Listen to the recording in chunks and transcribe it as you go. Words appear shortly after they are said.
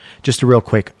Just a real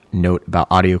quick note about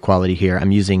audio quality here.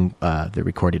 I'm using the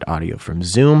recorded audio from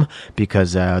Zoom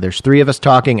because there's 3 of us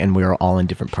talking and we're all in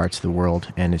different parts of the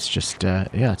world. And it's just,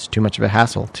 it's too much of a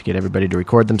hassle to get everybody to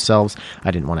record themselves. I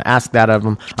didn't want to ask that of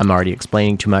them. I'm already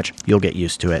explaining too much. You'll get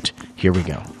used to it. Here we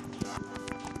go.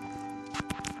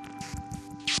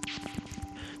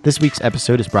 This week's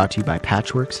episode is brought to you by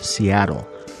Patchworks Seattle.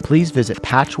 Please visit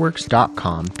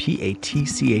patchworks.com,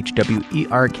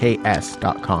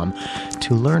 patchwerks.com,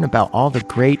 to learn about all the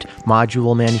great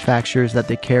module manufacturers that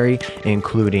they carry,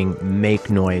 including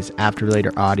Make Noise,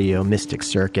 Afterlater Audio, Mystic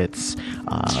Circuits.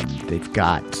 They've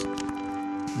got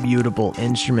Mutable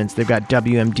Instruments, they've got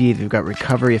WMD, they've got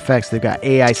Recovery Effects, they've got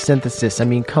AI Synthesis. I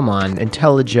mean, come on,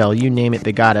 IntelliGel, you name it,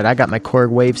 they got it. I got my Korg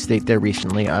Wave State there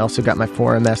recently. I also got my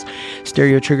 4MS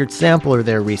Stereo Triggered Sampler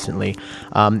there recently.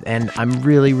 And I'm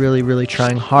really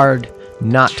trying hard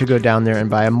not to go down there and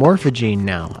buy a Morphagene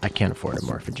now. I can't afford a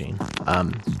Morphagene.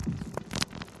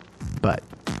 But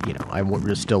I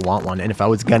would still want one. And if I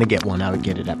was going to get one, I would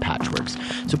get it at Patchworks.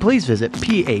 So please visit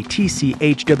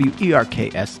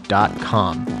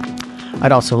patchwerks.com.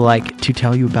 I'd also like to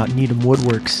tell you about Needham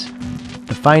Woodworks,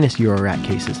 the finest Eurorack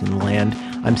cases in the land.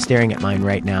 I'm staring at mine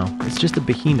right now. It's just a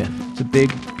behemoth. It's a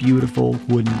big, beautiful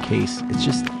wooden case. It's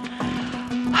just...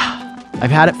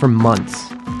 I've had it for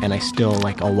months, and I still,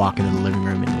 I'll walk into the living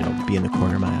room and, be in the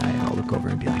corner of my eye, and I'll look over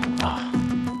and be like, oh,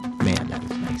 man, that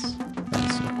is nice. That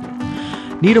is so cool.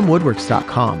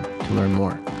 NeedhamWoodworks.com to learn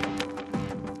more.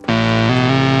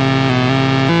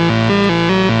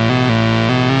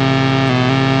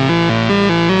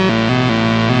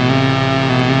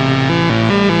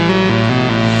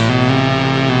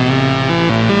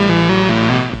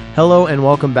 Hello and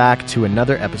welcome back to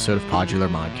another episode of Podular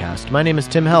Modcast. My name is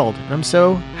Tim Held, and I'm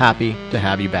so happy to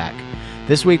have you back.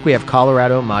 This week we have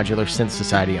Colorado Modular Synth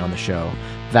Society on the show.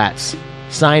 That's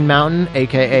Sign Mountain,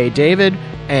 a.k.a. David,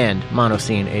 and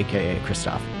Monoscene, a.k.a.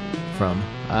 Christoph, from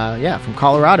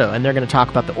Colorado. And they're going to talk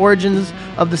about the origins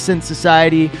of the Synth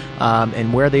Society,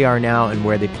 and where they are now and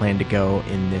where they plan to go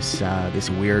in this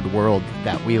weird world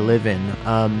that we live in.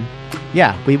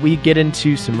 We get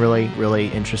into some really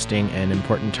interesting and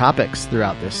important topics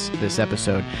throughout this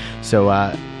episode. So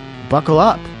buckle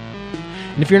up.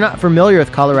 And if you're not familiar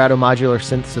with Colorado Modular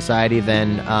Synth Society,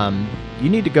 then you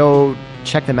need to go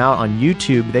check them out on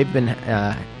YouTube. They've been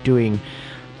doing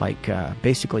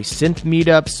basically synth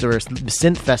meetups or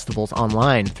synth festivals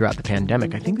online throughout the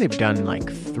pandemic. I think they've done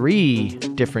 3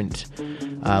 different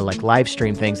live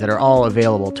stream things that are all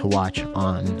available to watch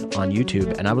on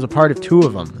YouTube, and I was a part of 2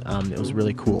 of them. It was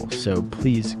really cool, so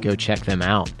please go check them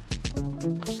out.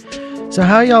 So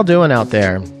how y'all doing out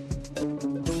there?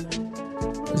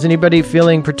 Is anybody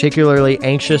feeling particularly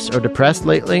anxious or depressed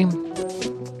lately?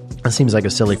 That seems like a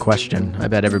silly question. I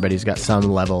bet everybody's got some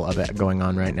level of it going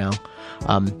on right now.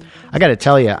 I gotta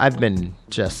tell you, I've been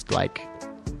just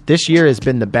this year has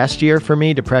been the best year for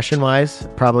me, depression-wise,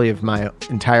 probably of my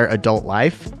entire adult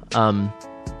life,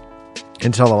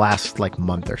 until the last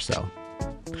I'm or so.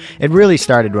 It really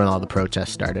started when all the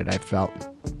protests started. I felt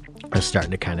I was starting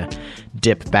to kind of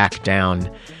dip back down,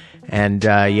 and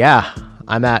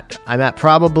I'm at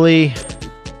probably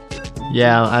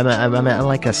I'm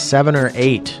at a 7 or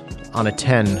 8 on a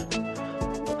 10.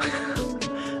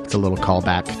 It's a little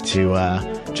callback to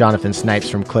Jonathan Snipes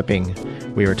from Clipping.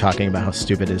 We were talking about how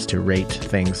stupid it is to rate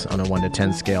things on a 1 to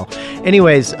 10 scale.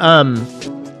 Anyways, I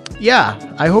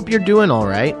hope you're doing all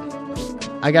right.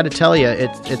 I got to tell you,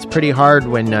 it's pretty hard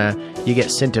when you get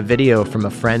sent a video from a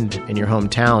friend in your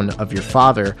hometown of your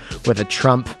father with a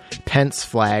Trump Pence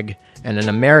flag and an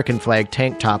American flag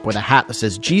tank top with a hat that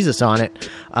says Jesus on it,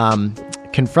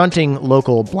 confronting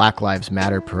local Black Lives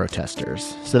Matter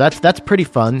protesters. So that's pretty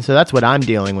fun. So that's what I'm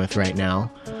dealing with right now.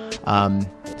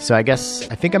 So I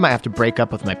think I might have to break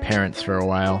up with my parents for a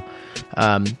while.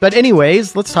 But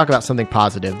anyways, let's talk about something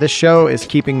positive. This show is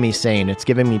keeping me sane. It's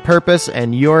giving me purpose,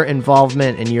 and your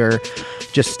involvement and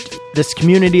this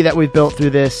community that we've built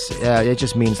through this, it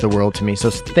just means the world to me.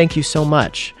 So thank you so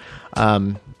much.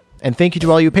 And thank you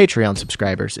to all you Patreon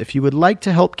subscribers. If you would like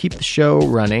to help keep the show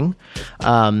running,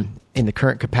 in the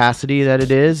current capacity that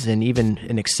it is, and even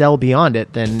excel beyond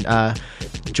it, then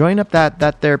join up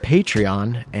that there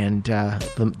Patreon, and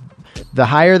the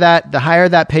higher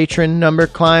that patron number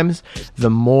climbs, the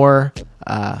more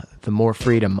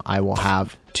freedom I will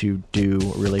have to do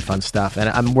really fun stuff. And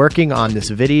I'm working on this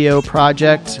video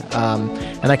project,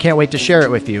 and I can't wait to share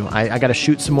it with you. I got to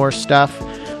shoot some more stuff.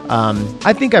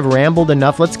 I think I've rambled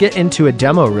enough. Let's get into a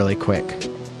demo really quick.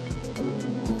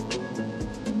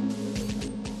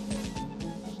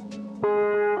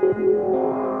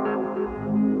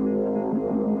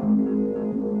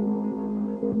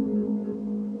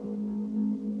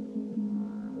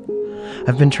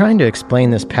 I've been trying to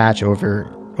explain this patch over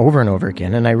and over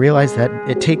again, and I realize that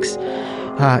it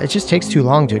just takes too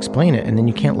long to explain it, and then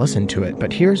you can't listen to it.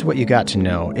 But here's what you got to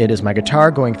know. It is my guitar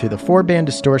going through the 4-band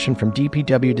distortion from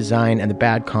DPW Design and the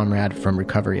Bad Comrade from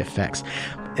Recovery Effects,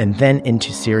 and then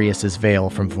into Sirius's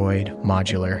Veil from Void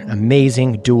Modular.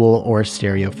 Amazing dual or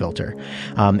stereo filter.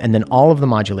 And then all of the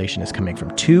modulation is coming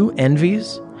from 2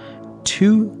 Envies,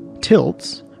 2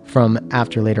 Tilts from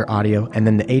After Later Audio, and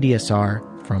then the ADSR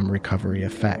from Recovery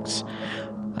Effects.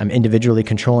 I'm individually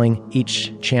controlling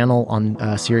each channel on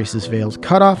Sirius's Veil's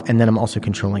cutoff, and then I'm also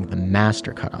controlling the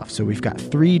master cutoff. So we've got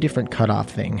 3 different cutoff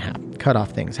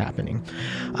things happening.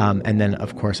 And then,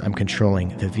 of course, I'm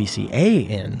controlling the VCA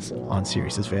ends on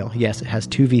Sirius's Veil. Yes, it has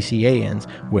 2 VCA ends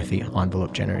with the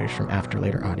envelope generators from After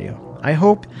Later Audio. I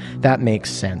hope that makes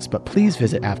sense, but please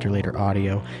visit After Later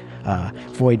Audio,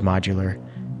 Void Modular,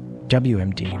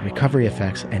 WMD, Recovery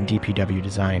Effects, and DPW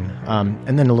Design.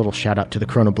 And then a little shout out to the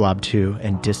Chronoblob 2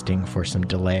 and Disting for some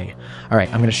delay. All right,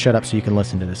 I'm going to shut up so you can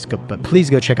listen to this, but please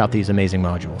go check out these amazing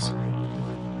modules.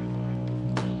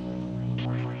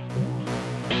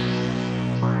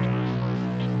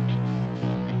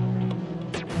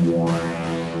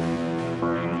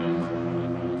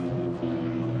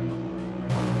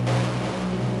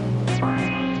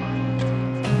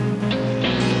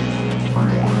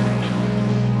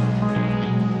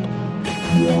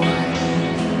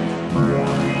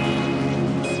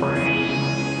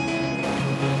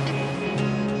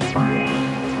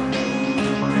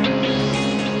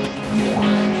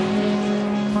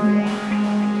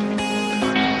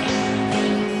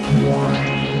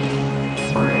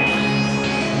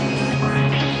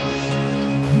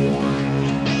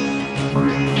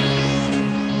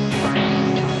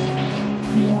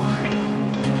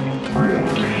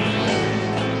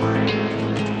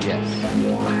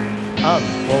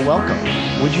 Well, welcome.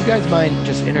 Would you guys mind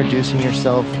just introducing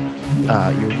yourself,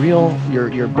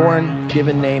 your born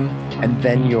given name, and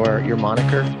then your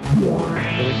moniker?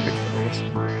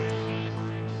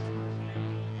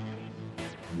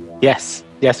 Yes,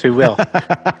 we will.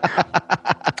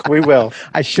 We will.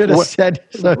 I should have said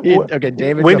so. Okay,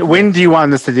 David. When do you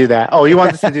want us to do that? Oh, you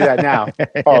want us to do that now?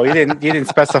 Oh, you didn't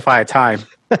specify a time.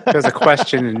 There's a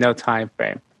question and no time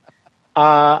frame.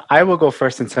 I will go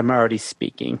first since I'm already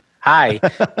speaking. Hi.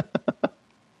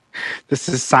 This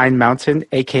is Sign Mountain,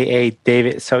 aka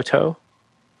David Soto.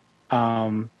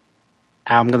 I'm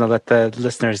gonna let the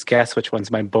listeners guess which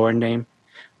one's my born name.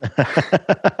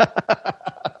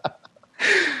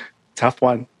 Tough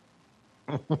one.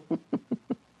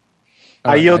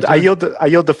 I yield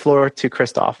the floor to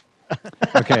Christoph.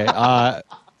 Okay.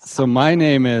 So my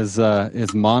name is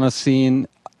Monocene,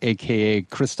 aka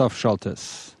Christoph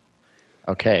Schultes.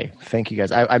 Okay, thank you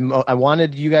guys. I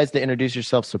wanted you guys to introduce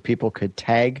yourself so people could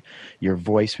tag your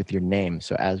voice with your name.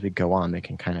 So as we go on, they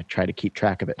can kind of try to keep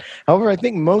track of it. However, I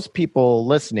think most people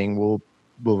listening will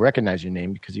recognize your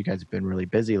name because you guys have been really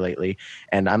busy lately.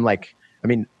 And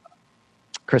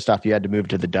Christoph, you had to move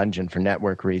to the dungeon for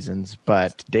network reasons,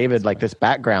 but David, this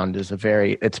background is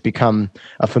it's become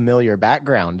a familiar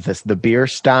background. The beer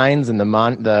steins and the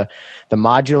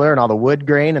modular and all the wood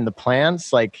grain and the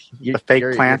plants, the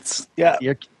fake plants.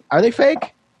 Are they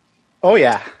fake? Oh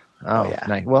yeah. Oh yeah.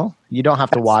 Nice. Well, you don't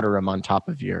have to water them on top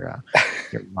of your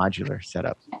modular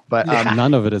setup, but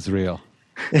none of it is real.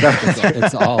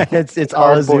 It's all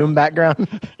a Zoom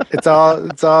background. It's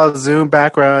all Zoom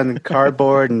background and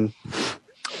cardboard and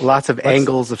lots of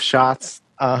angles of shots.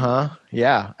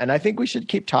 Yeah. And I think we should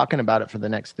keep talking about it for the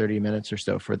next 30 minutes or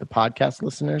so for the podcast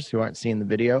listeners who aren't seeing the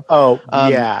video. Oh,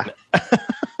 yeah.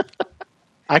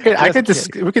 we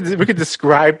could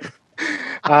describe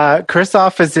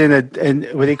Christoph is in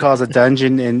what he calls a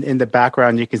dungeon. In the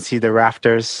background, you can see the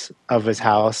rafters of his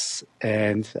house,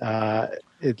 and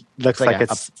it looks like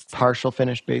it's a partial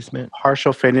finished basement.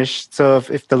 Partial finished. So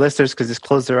if the listeners could just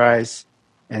close their eyes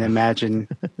and imagine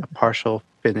a partial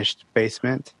finished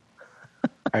basement.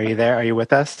 Are you there? Are you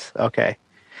with us? Okay.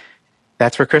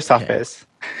 That's where Christoph is.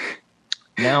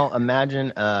 Now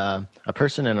imagine a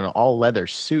person in an all-leather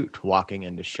suit walking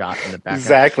into shot in the background.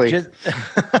 Exactly. Here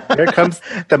comes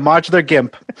the modular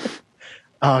gimp.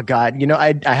 Oh, God.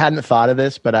 I hadn't thought of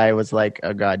this, but I was like,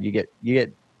 oh, God, you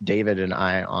get David and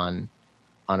I on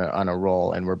a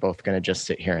roll, and we're both going to just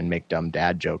sit here and make dumb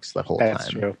dad jokes the whole time.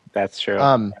 That's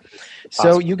true.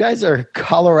 So you guys are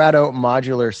Colorado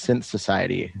Modular Synth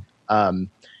Society.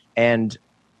 And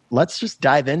let's just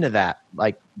dive into that.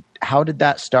 How did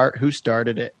that start? Who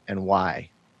started it and why?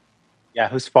 Yeah,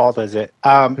 whose fault is it?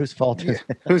 Whose fault is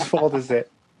it? Whose fault is it?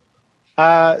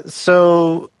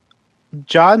 So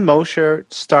John Mosher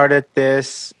started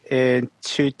this in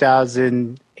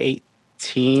 2018,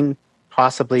 2018,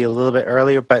 possibly a little bit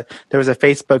earlier, but there was a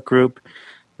Facebook group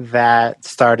that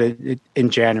started in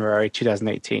January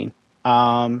 2018.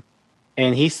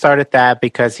 And he started that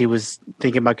because he was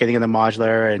thinking about getting in the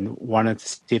modular and wanted to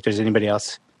see if there's anybody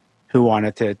else who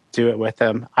wanted to do it with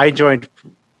him. I joined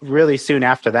really soon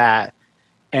after that,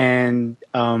 and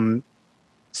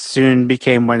soon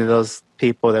became one of those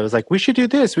people that was like, we should do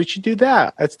this, we should do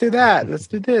that, let's do that, let's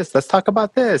do this, let's talk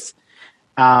about this.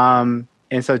 And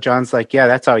so John's like, yeah,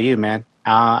 that's all you, man.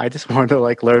 I just wanted to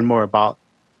like learn more about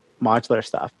modular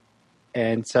stuff.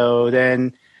 And so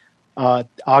then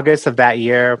August of that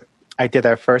year, I did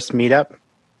our first meetup.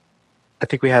 I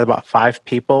think we had about 5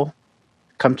 people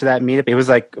come to that meetup. It was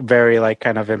like very like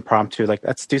kind of impromptu, like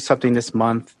let's do something this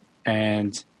month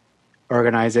and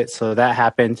organize it. So that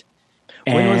happened.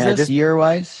 When was this,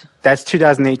 year-wise? That's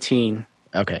 2018.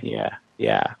 Okay.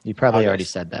 Yeah. You probably already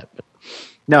said that. But.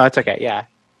 No, it's okay. Yeah.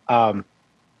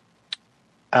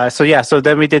 So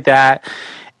then we did that.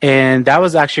 And that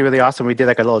was actually really awesome. We did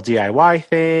like a little DIY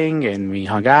thing, and we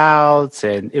hung out,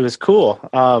 and it was cool.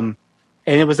 And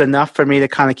it was enough for me to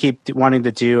kind of keep wanting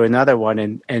to do another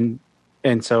one. And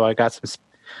so I got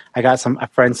a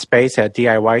friend's space, a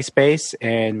DIY space,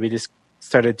 and we just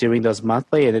started doing those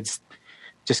monthly, and it's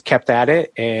just kept at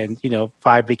it. And,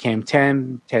 5 became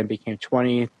 10, 10 became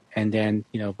 20. And then,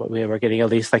 but we were getting at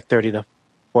least like 30 to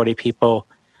 40 people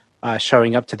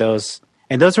showing up to those.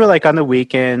 And those were like on the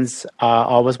weekends,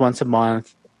 always once a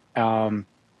month. And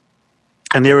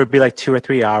there would be like 2 or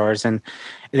 3 hours. And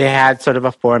they had sort of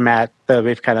a format that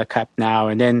we've kind of kept now.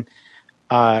 And then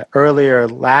earlier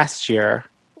last year,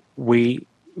 we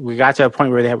got to a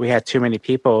point where we had too many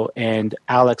people. And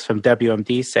Alex from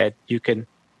WMD said, you can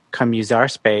come use our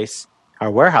space,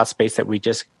 our warehouse space that we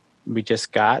just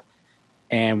got.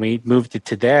 And we moved it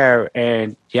to there.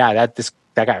 And yeah, that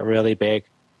got really big.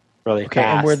 Really fast.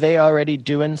 And were they already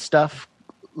doing stuff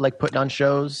like putting on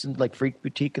shows and like Freak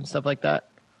Boutique and stuff like that?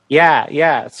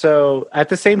 Yeah. So at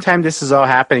the same time this is all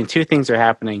happening, 2 things are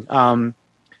happening. And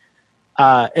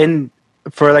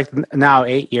for like now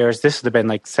 8 years, this would have been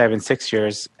like 6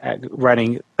 years,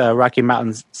 running the Rocky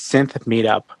Mountains Synth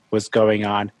Meetup was going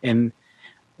on. And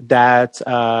that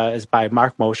is by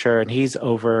Mark Mosher, and he's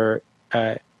over,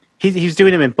 he's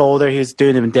doing them in Boulder, he was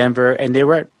doing them in Denver, and there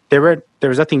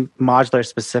was nothing modular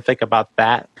specific about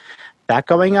that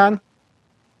going on.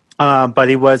 But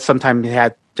there's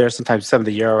sometimes some of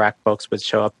the Eurorack folks would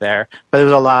show up there, but there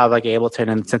was a lot of like Ableton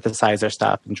and synthesizer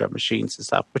stuff and drum machines and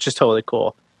stuff, which is totally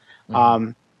cool.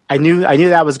 Mm-hmm. I knew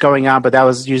that was going on, but that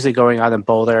was usually going on in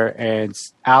Boulder. And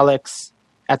Alex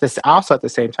at the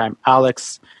same time,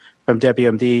 Alex from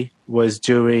WMD was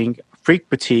doing Freak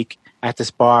Boutique at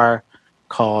this bar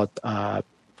called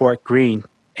Fort Greene,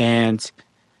 and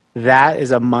that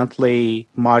is a monthly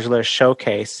modular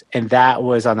showcase, and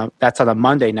that's on a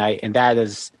Monday night, and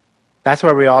that's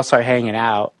where we all start hanging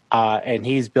out. And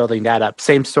he's building that up.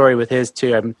 Same story with his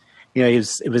too. It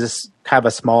was just kind of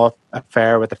a small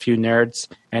affair with a few nerds,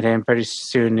 and then pretty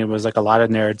soon it was like a lot of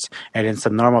nerds, and then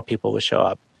some normal people would show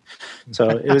up. So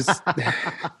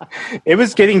it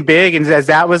was getting big, and as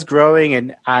that was growing,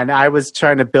 and I was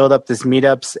trying to build up this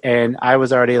meetups, and I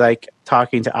was already like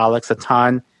talking to Alex a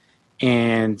ton,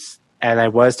 and I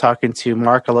was talking to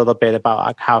Mark a little bit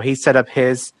about how he set up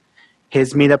his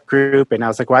meetup group, and I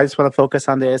was like, well, I just want to focus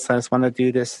on this. I just want to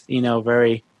do this,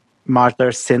 very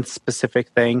modular synth specific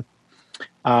thing.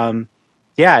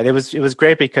 It was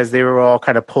great because they were all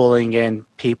kind of pulling in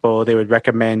people. They would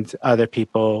recommend other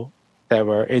people that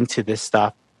were into this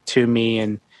stuff to me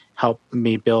and help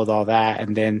me build all that.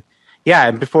 And then,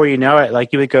 and before you know it,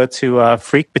 like you would go to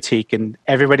Freak Boutique and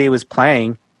everybody was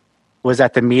playing was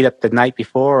at the meetup the night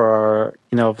before, or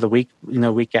the week,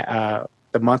 the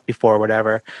month before, or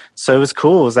whatever. So it was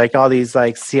cool. It was like all these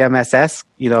like CMSS,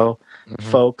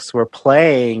 folks were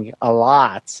playing a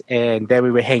lot, and then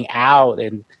we would hang out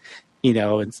and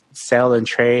and sell and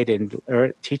trade and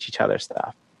teach each other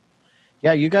stuff.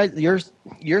 Yeah, you guys,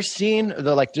 you're seeing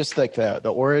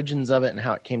the origins of it and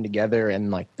how it came together, and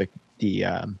like the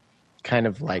kind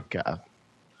of like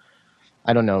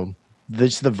I don't know. The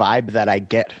vibe that I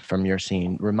get from your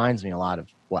scene reminds me a lot of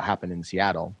what happened in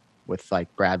Seattle with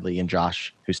like Bradley and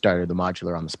Josh, who started the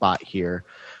modular on the spot here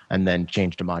and then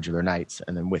changed to Modular Nights.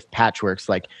 And then with Patchworks,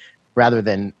 like rather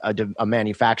than a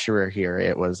manufacturer here,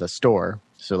 it was a store.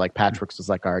 So like Patchworks was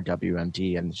like our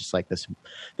WMD, and just like this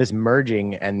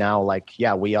merging. And now like,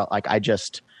 we all, like I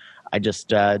just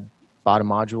bought a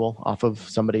module off of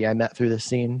somebody I met through this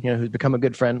scene, who's become a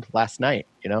good friend last night,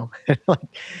 like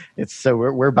it's so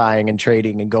we're buying and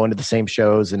trading and going to the same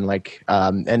shows, and like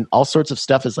and all sorts of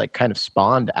stuff is like kind of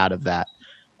spawned out of that.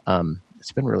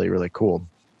 it's been really, really cool.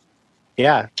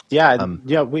 Yeah.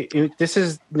 This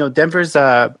is, Denver's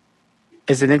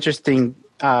is an interesting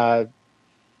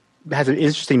has an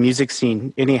interesting music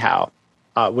scene anyhow,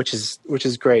 which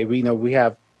is great. We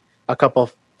have a couple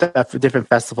of different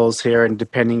festivals here, and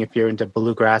depending if you're into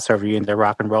bluegrass or if you're into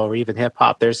rock and roll or even hip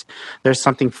hop, there's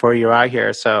something for you out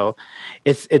here. So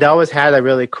it always had a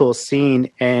really cool scene.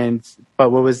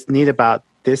 But what was neat about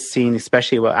this scene,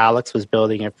 especially what Alex was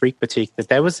building at Freak Boutique, that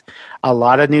there was a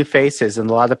lot of new faces and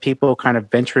a lot of people kind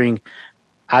of venturing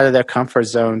out of their comfort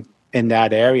zone in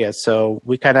that area. So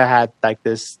we kind of had like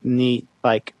this neat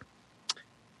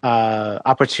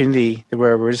opportunity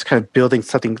where we're just kind of building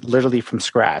something literally from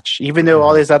scratch, even though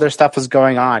all this other stuff was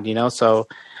going on, So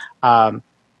that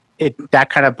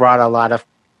kind of brought a lot of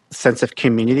sense of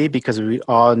community because we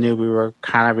all knew we were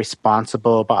kind of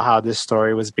responsible about how this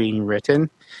story was being written.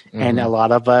 And a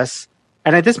lot of us,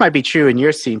 and this might be true in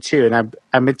your scene too, and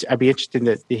I'd be interested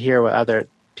to hear what other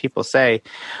people say,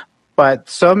 but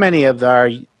so many of our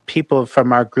people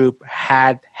from our group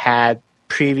had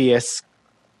previous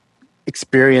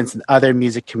experience in other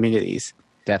music communities.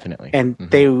 Definitely. And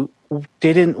they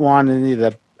didn't want any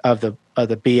of the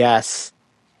BS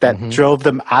that drove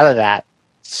them out of that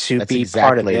to That's be exactly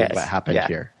part of this. what happened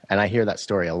here. And I hear that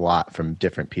story a lot from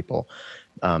different people.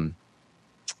 And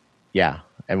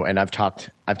I've talked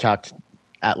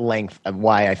at length of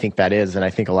why I think that is, and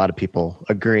I think a lot of people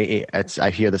agree.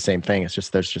 I hear the same thing. It's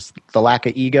just there's just the lack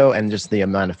of ego and just the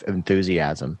amount of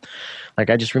enthusiasm. Like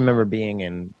I just remember being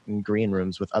in green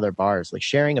rooms with other bars, like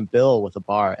sharing a bill with a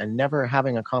bar and never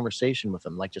having a conversation with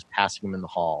them, like just passing them in the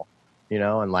hall,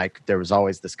 and like there was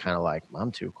always this kind of like,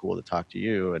 I'm too cool to talk to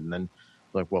you, and then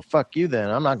like, well, fuck you then,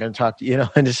 I'm not going to talk to you,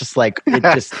 and it's just like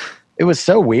it was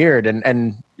so weird,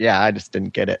 and yeah, I just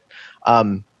didn't get it.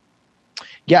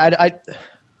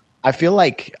 I feel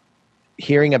like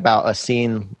hearing about a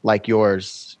scene like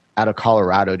yours out of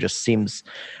Colorado just seems,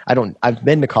 I've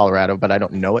been to Colorado, but I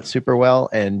don't know it super well.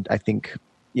 And I think,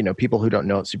 people who don't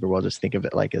know it super well just think of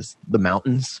it like as the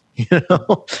mountains,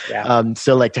 Yeah.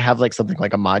 So like to have like something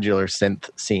like a modular synth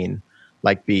scene,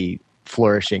 like be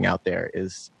flourishing out there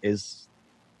is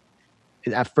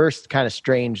at first kind of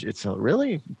strange. It's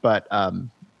really, but,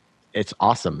 it's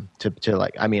awesome to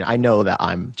like, I mean, I know that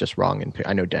I'm just wrong and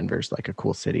I know Denver's like a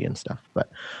cool city and stuff, but,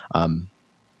 I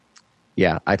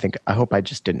hope I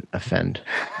just didn't offend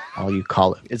all you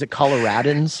is it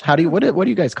Coloradans? What do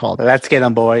you guys call it? Let's get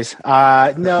them, boys.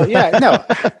 No.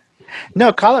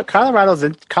 Colorado's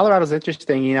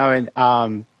interesting, and,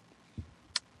 I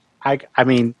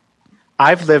mean,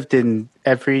 I've lived in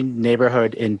every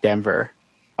neighborhood in Denver.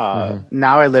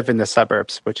 Now I live in the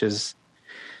suburbs, which is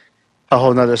a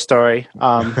whole nother story.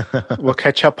 We'll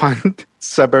catch up on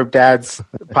Suburb Dads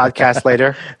podcast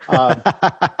later.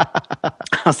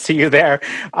 I'll see you there.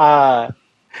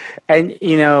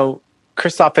 And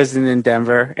Christoph isn't in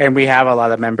Denver, and we have a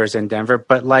lot of members in Denver.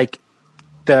 But like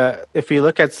if you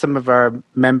look at some of our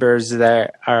members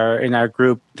that are in our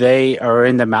group, they are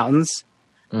in the mountains.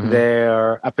 They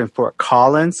are up in Fort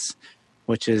Collins,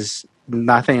 which is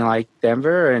nothing like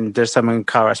Denver, and there's some in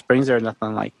Colorado Springs that are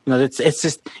nothing like. It's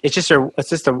just a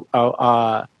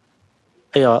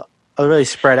really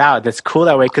spread out. That's cool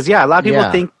that way because a lot of people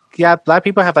think a lot of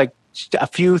people have like a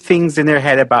few things in their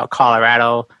head about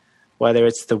Colorado, whether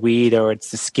it's the weed or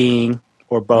it's the skiing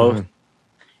or both.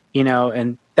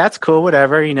 And that's cool.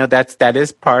 Whatever, that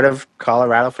is part of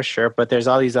Colorado for sure. But there's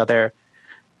all these other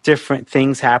different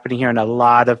things happening here, and a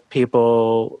lot of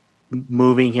people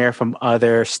moving here from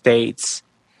other states.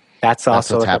 That's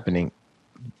also what's happening.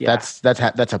 That's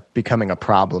becoming a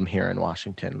problem here in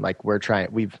Washington. Like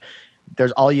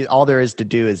there's all there is to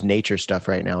do is nature stuff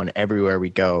right now, and everywhere we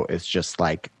go it's just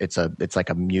like it's like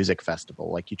a music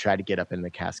festival. Like you try to get up in the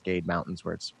Cascade Mountains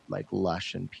where it's like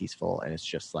lush and peaceful, and it's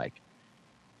just like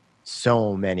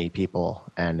so many people,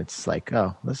 and it's like,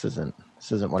 oh, this isn't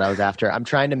what I was after. I'm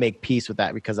trying to make peace with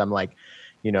that because I'm like,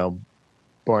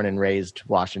 born and raised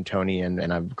Washingtonian,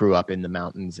 and I grew up in the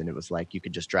mountains, and it was like you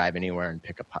could just drive anywhere and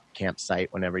pick a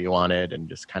campsite whenever you wanted and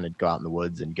just kind of go out in the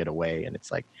woods and get away. And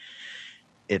it's like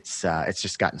it's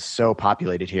just gotten so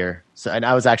populated here. So, and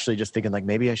I was actually just thinking like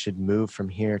maybe I should move from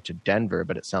here to Denver,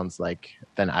 but it sounds like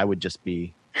then I would just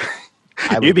be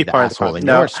you'd be part of the asshole in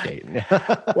your state.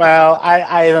 Well,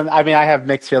 I mean I have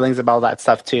mixed feelings about that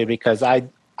stuff too, because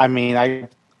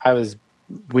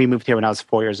we moved here when I was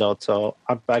 4 years old, so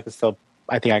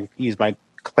I think I use my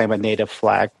claim a native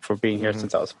flag for being here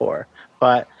since I was 4.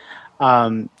 But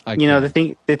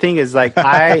the thing is like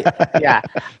I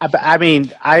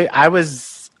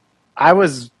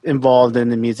was involved in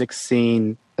the music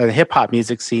scene, the hip hop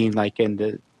music scene, like in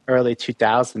the early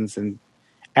 2000s, and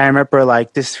And I remember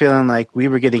like just feeling like we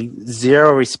were getting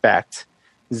zero respect,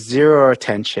 zero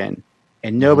attention,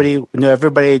 and nobody,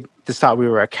 everybody just thought we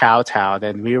were a cow town,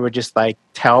 and we were just like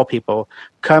tell people,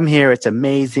 come here, it's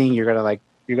amazing, you're gonna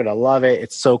love it,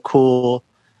 it's so cool,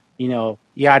 yada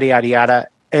yada yada,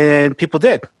 and people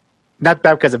did. Not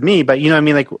that because of me, but you know what I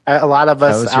mean. Like a lot of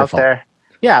us out there,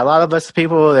 a lot of us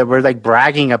people that were like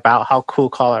bragging about how cool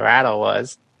Colorado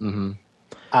was. Mm-hmm.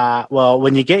 Well,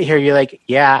 when you get here, you're like,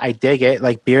 yeah, I dig it.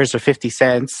 Like beers are 50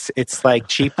 cents. It's like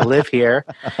cheap to live here.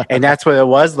 And that's what it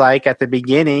was like at the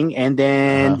beginning. And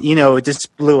then, it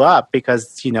just blew up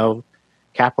because,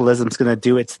 capitalism's going to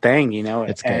do its thing,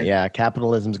 It's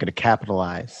capitalism's going to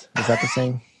capitalize. Is that the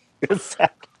saying?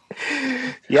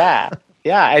 Yeah.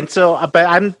 Yeah. And so, but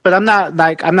I'm not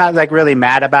like really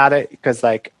mad about it because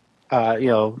like,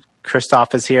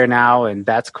 Christoph is here now and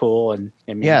that's cool. And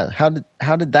how did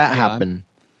that happen?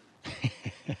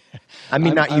 I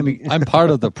mean, I'm part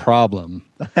of the problem.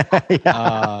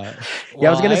 I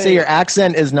was going to say your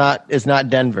accent is not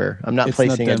Denver. I'm not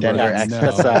placing a Denver accent.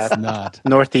 No, it's not.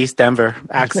 Northeast Denver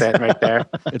accent right there.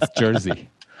 It's Jersey.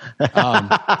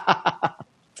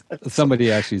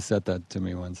 Somebody actually said that to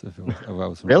me once. If I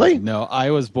was really? No,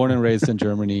 I was born and raised in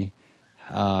Germany.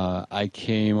 I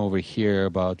came over here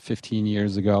about 15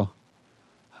 years ago.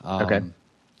 Okay.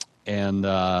 And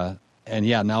now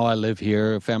I live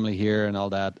here, family here, and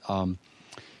all that.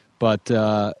 But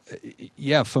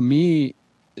for me,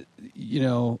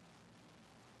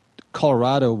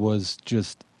 Colorado was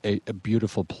just a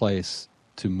beautiful place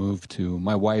to move to.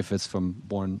 My wife is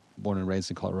born and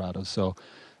raised in Colorado, so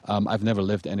I've never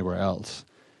lived anywhere else.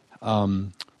 So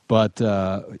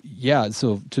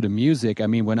to the music, I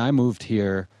mean, when I moved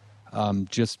here,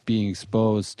 just being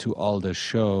exposed to all the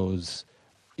shows,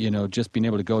 just being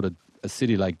able to go to a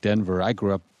city like Denver. I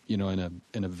grew up, in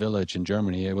a village in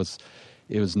Germany. It was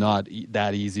not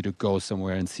that easy to go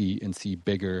somewhere and see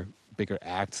bigger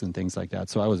acts and things like that.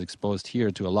 So I was exposed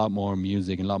here to a lot more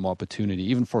music and a lot more opportunity.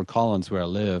 Even Fort Collins, where I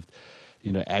lived,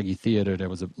 Aggie Theater, there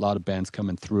was a lot of bands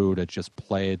coming through that just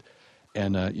played,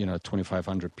 and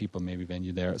 2,500 people maybe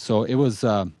venue there. So it was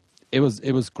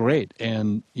great.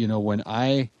 And when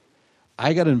I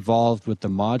got involved with the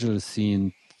modular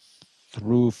scene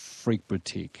through Freak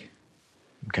Boutique.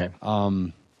 Okay.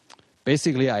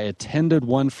 Basically, I attended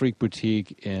one Freak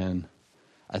Boutique in,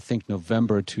 I think,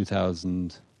 November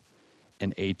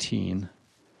 2018.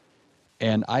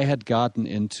 And I had gotten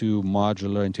into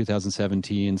modular in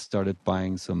 2017, started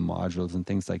buying some modules and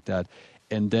things like that.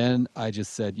 And then I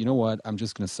just said, you know what, I'm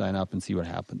just going to sign up and see what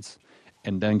happens.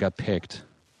 And then got picked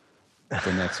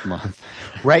the next month.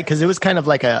 Right, because it was kind of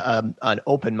like an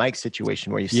open mic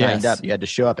situation where you signed up, you had to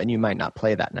show up, and you might not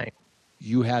play that night.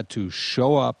 You had to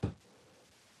show up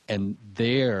and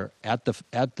there at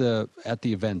the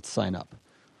event sign up.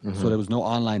 Mm-hmm. So there was no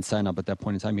online sign up at that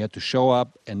point in time. You had to show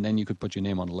up, and then you could put your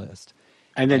name on the list.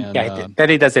 And then then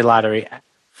he does a lottery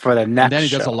for the next show. And then he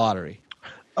does a lottery.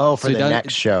 Oh, for the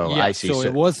next show. Yeah, I see. So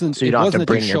it wasn't. So you don't have to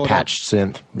bring your patched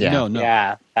synth. Yeah. No.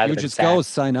 Yeah. You just go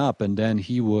sign up, and then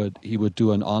he would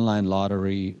do an online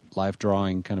lottery, live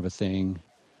drawing kind of a thing,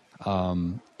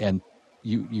 and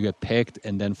you get picked,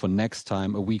 and then for next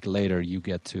time, a week later, you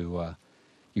get to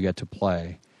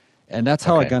play. And that's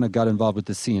how I kind of got involved with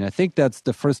the scene. I think that's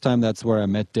the first time that's where I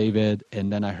met David,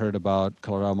 and then I heard about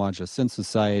Colorado Modular Synth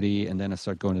Society, and then I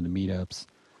started going to the meetups.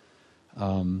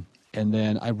 And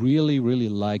then I really, really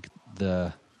liked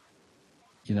the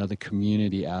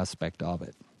community aspect of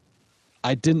it.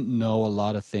 I didn't know a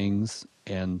lot of things,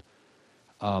 and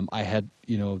I had,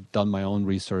 done my own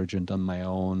research and done my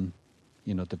own,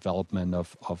 development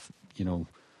of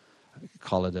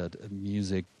call it a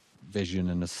music vision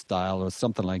and a style or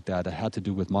something like that. It had to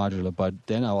do with modular, but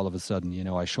then all of a sudden,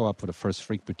 I show up for the first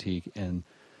Freak Boutique, and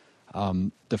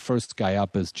the first guy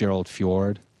up is Gerald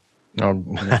Fjord.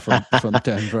 From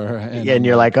Denver. And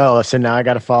you're like, oh, so now I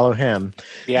got to follow him.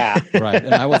 Yeah. Right.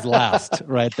 And I was last,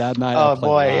 right? That night. Oh,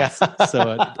 boy. Last. Yeah.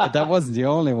 So that wasn't the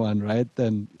only one, right?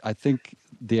 Then I think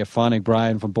the Aphonic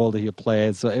Brian from Boulder here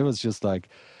played. So it was just like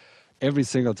every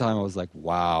single time I was like,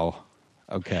 wow.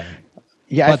 Okay.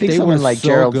 Yeah, but I think someone like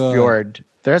Gerald Fjord,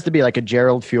 there has to be like a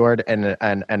Gerald Fjord and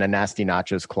a Nasty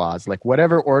Nachos clause. Like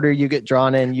whatever order you get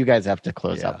drawn in, you guys have to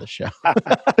close out the show.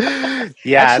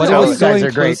 Yeah, but those guys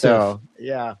are great though.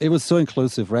 Yeah, it was so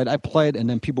inclusive, right? I played, and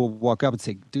then people would walk up and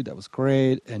say, "Dude, that was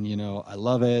great," and I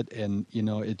love it, and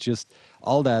it just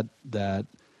all that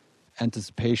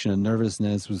anticipation and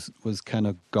nervousness was kind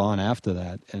of gone after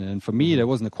that. And then for me, there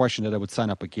wasn't a question that I would sign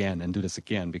up again and do this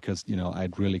again because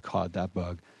I'd really caught that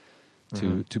bug.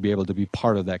 To be able to be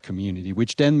part of that community,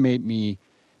 which then made me,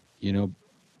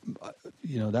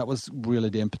 that was really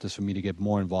the impetus for me to get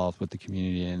more involved with the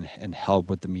community and help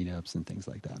with the meetups and things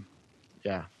like that.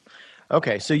 Yeah.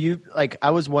 Okay. So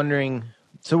I was wondering,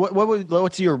 so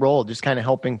what's your role? Just kind of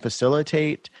helping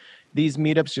facilitate these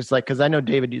meetups? Just like, cause I know,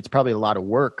 David, it's probably a lot of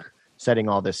work setting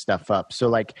all this stuff up. So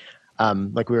like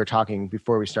we were talking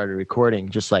before we started recording,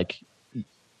 just like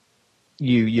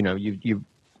you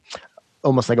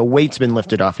almost like a weight's been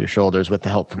lifted off your shoulders with the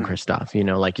help from Christoph,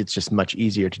 like it's just much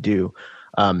easier to do.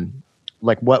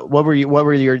 Like what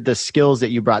were the skills that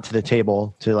you brought to the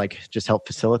table to like just help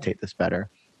facilitate this better?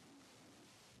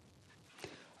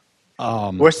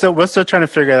 We're still trying to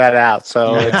figure that out.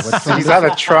 So he's on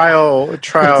a trial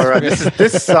run.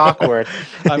 This is awkward.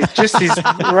 He's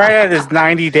right at his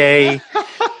 90-day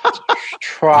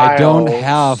trial. I don't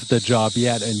have the job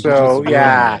yet, and so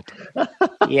yeah.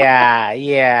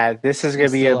 This is going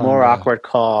to be a more awkward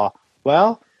call.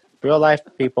 Well, real life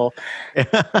people.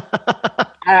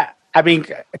 I mean,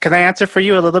 can I answer for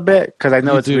you a little bit? Because I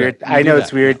know it's weird. I know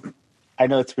it's weird. I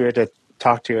know it's weird to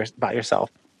talk to you about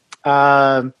yourself.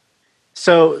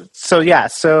 So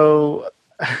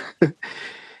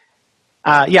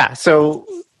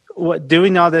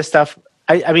doing all this stuff,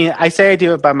 I mean, I say I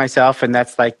do it by myself, and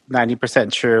that's like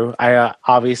 90% true. I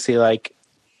obviously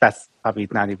that's probably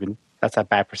that's a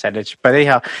bad percentage, but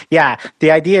anyhow, yeah,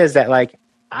 the idea is that like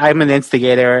I'm an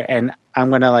instigator and I'm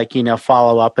going to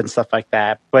follow up and stuff like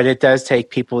that. But it does take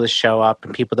people to show up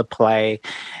and people to play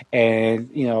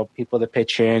and, people to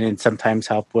pitch in and sometimes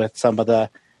help with some of the,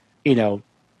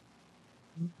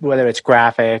 whether it's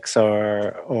graphics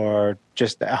or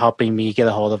just helping me get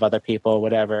a hold of other people,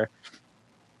 whatever.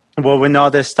 Well, when all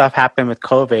this stuff happened with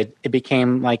COVID, it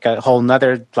became like a whole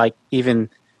nother, like even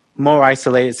more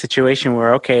isolated situation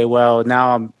where, okay, well,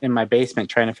 now I'm in my basement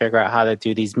trying to figure out how to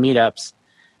do these meetups.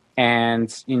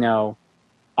 And,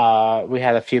 we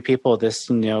had a few people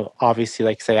obviously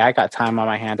like say, I got time on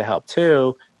my hand to help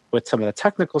too with some of the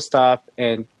technical stuff.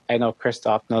 And I know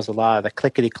Christoph knows a lot of the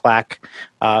clickety clack.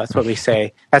 That's what we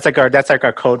say. That's like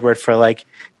our code word for like,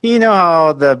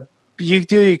 how you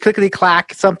clickety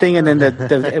clack something and then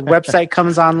the website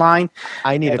comes online.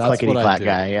 I need a clickety clack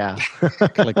guy. Yeah.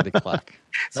 Clickety clack.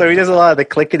 So he does a lot of the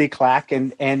clickety clack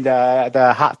and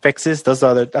the hot fixes. That's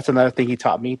another thing he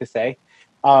taught me to say.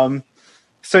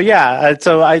 So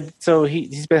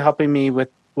he's been helping me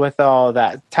with all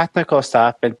that technical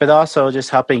stuff, but also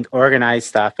just helping organize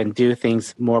stuff and do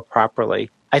things more properly.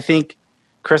 I think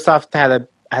Christoph had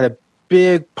a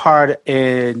big part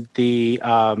in the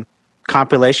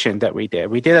compilation that we did.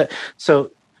 We did it.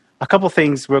 So a couple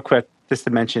things real quick, just to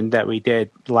mention that we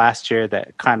did last year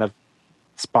that kind of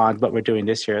spawned what we're doing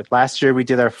this year. Last year we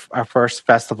did our first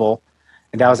festival,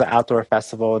 and that was an outdoor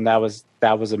festival, and that was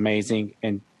amazing,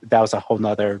 and that was a whole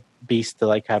nother beast to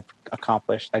like have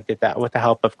accomplished. I did that with the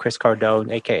help of Chris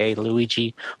Cardone, aka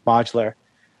Luigi Modular,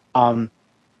 and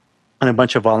a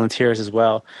bunch of volunteers as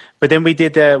well. But then we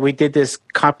did this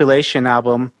compilation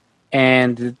album,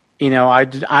 and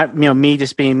me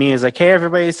just being me is like, hey,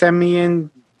 everybody, send me in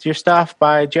your stuff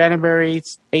by January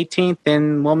 18th,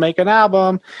 and we'll make an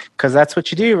album, because that's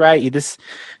what you do, right? You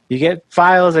get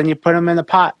files and you put them in the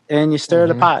pot and you stir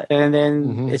the pot, and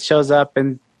then it shows up,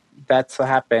 and that's what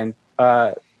happened.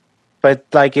 But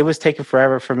like it was taking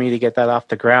forever for me to get that off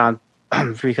the ground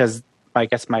because I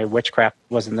guess my witchcraft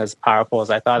wasn't as powerful as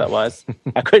I thought it was.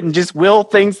 I couldn't just will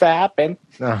things to happen.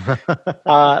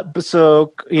 But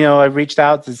so, I reached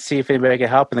out to see if anybody could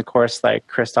help. And of course, like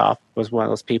Christoph was one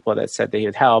of those people that said that he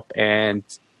would help. And,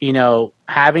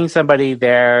 having somebody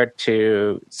there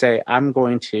to say, I'm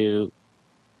going to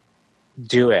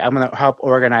do it. I'm going to help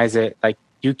organize it. Like,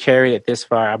 you carry it this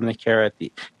far, I'm going to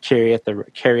carry it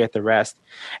the rest.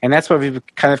 And that's what we've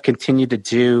kind of continued to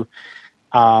do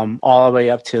all the way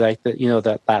up to like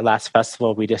that last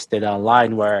festival we just did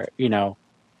online, where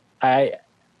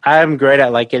I'm great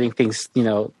at like getting things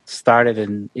started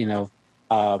and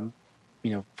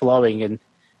flowing,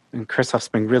 and Christoph's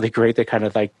been really great to kind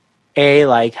of like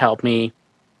help me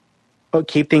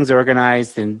keep things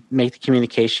organized and make the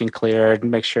communication clear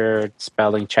and make sure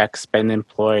spelling checks been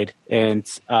employed, and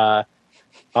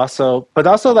also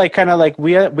like kind of like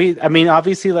we I mean,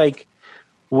 obviously like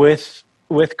with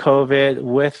COVID,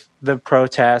 with the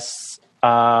protests,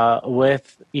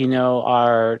 with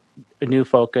our new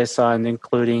focus on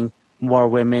including more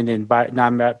women and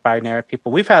non-binary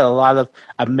people, we've had a lot of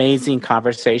amazing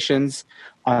conversations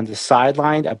on the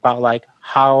sideline about like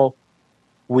how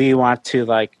we want to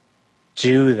like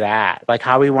do that, like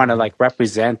how we want to like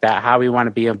represent that, how we want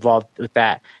to be involved with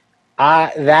that.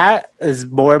 That is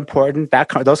more important.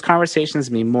 Those conversations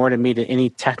mean more to me than any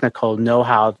technical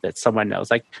know-how that someone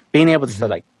knows. Like being able to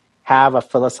like have a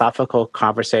philosophical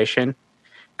conversation.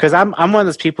 Because I'm one of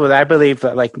those people that I believe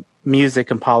that like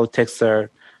music and politics are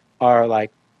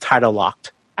like title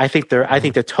locked. I think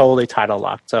they're totally title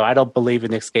locked. So I don't believe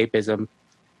in escapism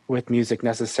with music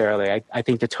necessarily. I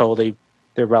think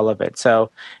they're relevant. So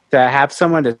to have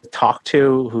someone to talk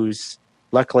to who's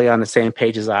luckily on the same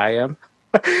page as I am,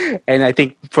 and I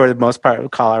think for the most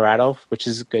part Colorado, which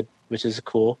is good, which is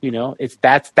cool, you know,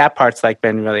 that part's like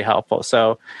been really helpful.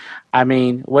 So I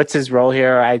mean, what's his role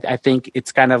here? I think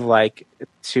it's kind of like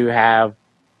to have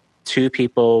two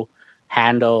people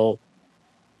handle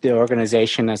the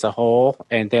organization as a whole,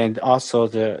 and then also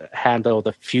to handle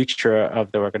the future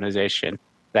of the organization,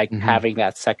 like having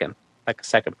that second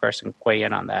person weigh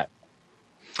in on that.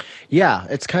 Yeah,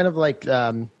 it's kind of like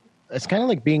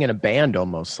being in a band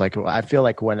almost. Like I feel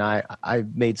like when I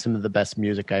made some of the best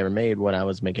music I ever made when I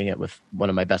was making it with one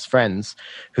of my best friends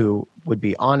who would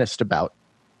be honest about,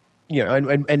 you know,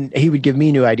 and he would give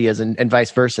me new ideas and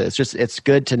vice versa. It's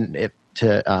good to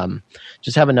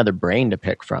just have another brain to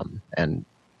pick from and,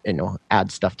 you know,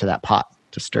 add stuff to that pot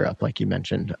to stir up, like you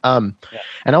mentioned. And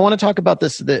I want to talk about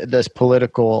this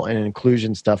political and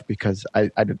inclusion stuff because I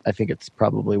think it's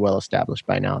probably well established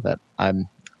by now that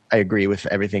I agree with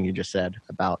everything you just said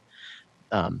about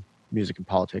music and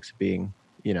politics being,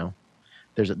 you know,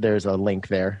 there's a link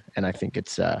there, and I think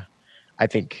it's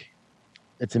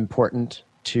important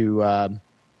to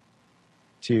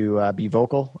be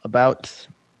vocal about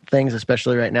things,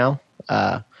 especially right now.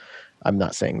 I'm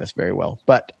not saying this very well,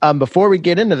 but before we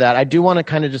get into that, I do want to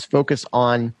kind of just focus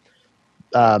on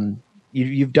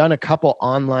you've done a couple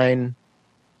online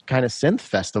kind of synth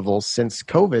festivals since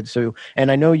COVID. So,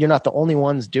 and I know you're not the only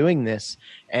ones doing this.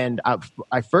 And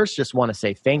I first just want to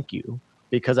say thank you,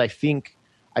 because I think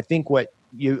what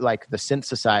you like, the synth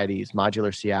societies,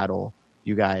 Modular Seattle,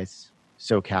 you guys,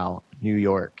 SoCal, New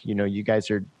York, you know, you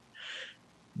guys are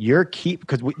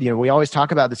because we always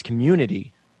talk about this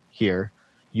community here.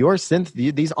 Your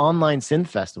these online synth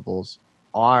festivals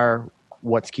are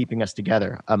what's keeping us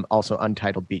together. Also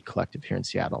Untitled Beat Collective here in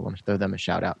Seattle. I want to throw them a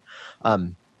shout out.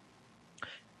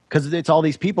 Because it's all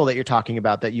these people that you're talking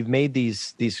about that you've made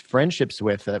these friendships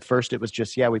with. At first it was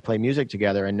just, we play music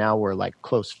together, and now we're like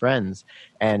close friends.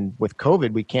 And with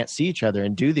COVID, we can't see each other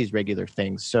and do these regular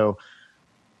things. So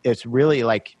it's really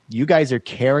like you guys are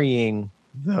carrying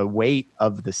the weight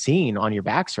of the scene on your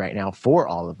backs right now for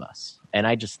all of us. And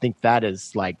I just think that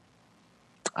is like,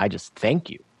 I just thank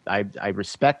you. I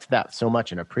respect that so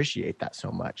much and appreciate that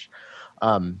so much.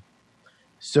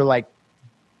 So like,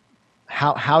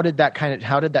 how did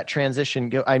that transition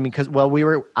go? I mean, I'm just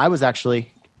going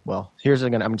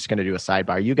to do a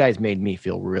sidebar. You guys made me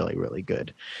feel really, really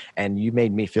good. And you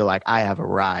made me feel like I have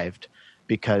arrived,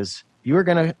 because you were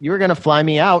going to fly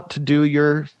me out to do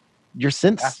your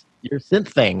synth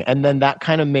thing. And then that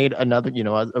kind of made another, you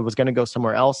know, I was going to go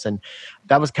somewhere else. And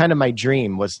that was kind of my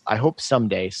dream, was I hope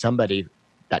someday somebody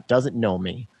that doesn't know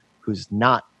me, who's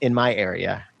not in my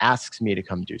area, asks me to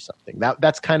come do something.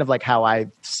 That's kind of like how I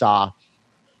saw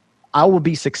I will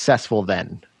be successful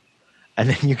then. And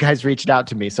then you guys reached out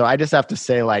to me. So I just have to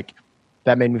say, like,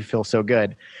 that made me feel so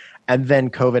good. And then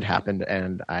COVID happened,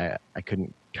 and I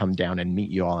couldn't come down and meet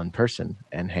you all in person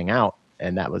and hang out.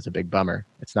 And that was a big bummer.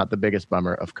 It's not the biggest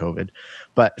bummer of COVID.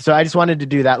 But so I just wanted to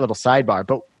do that little sidebar.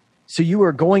 But so you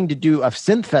were going to do a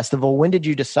synth festival. When did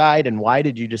you decide, and why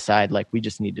did you decide, like, we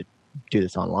just need to do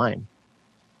this online?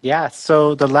 Yeah,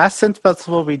 so the last synth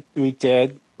festival we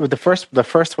did, the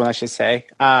first one I should say,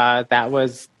 that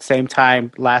was same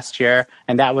time last year,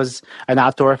 and that was an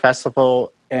outdoor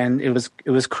festival, and it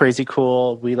was crazy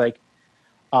cool. We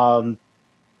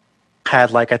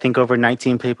had I think over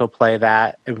 19 people play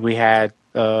that, and we had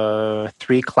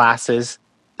 3 classes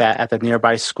that at the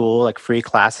nearby school, like free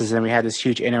classes, and we had this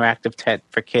huge interactive tent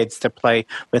for kids to play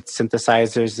with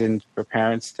synthesizers and for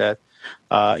parents to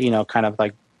kind of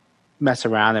like mess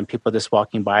around, and people just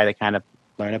walking by to kind of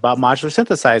learn about modular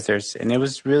synthesizers. And it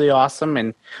was really awesome,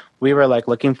 and we were like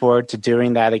looking forward to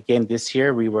doing that again this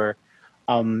year. We were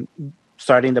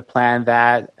starting to plan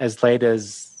that as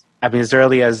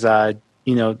early as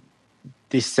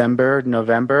December,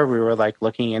 November. We were like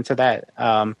looking into that.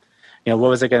 What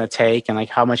was it going to take, and like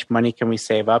how much money can we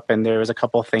save up? And there was a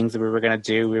couple of things that we were going to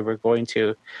do. We were going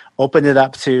to open it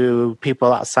up to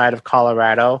people outside of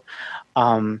Colorado.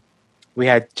 We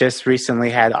had just recently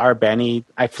had Arbeni.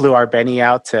 I flew Arbeni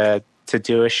out to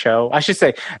do a show. I should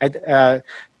say,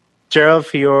 Gerald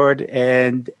Fjord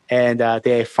and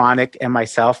the Aphonic and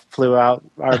myself flew out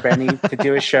Arbeni to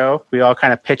do a show. We all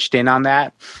kind of pitched in on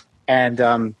that,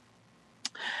 and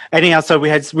anyhow, so we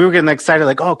were getting excited,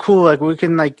 like, oh, cool, like we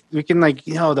can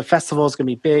the festival is gonna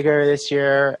be bigger this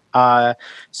year.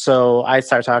 So I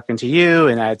started talking to you,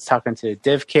 and I was talking to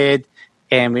Div Kid,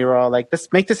 and we were all like,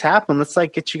 let's make this happen. Let's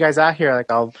like get you guys out here.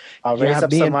 Like I'll raise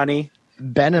up some money.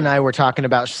 Ben and I were talking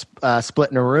about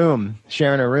splitting a room,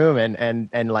 sharing a room,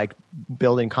 and like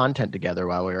building content together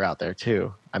while we were out there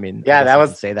too. I mean, yeah, I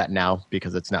can say that now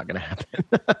because it's not going to happen.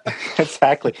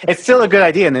 Exactly. It's still a good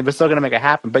idea, and we're still going to make it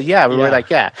happen. But yeah, we were like,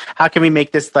 how can we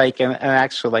make this like an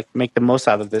actual like make the most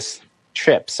out of this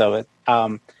trip? So it,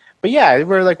 but yeah,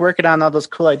 we're like working on all those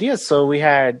cool ideas. So we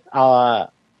had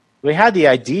the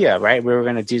idea, right? We were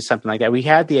going to do something like that. We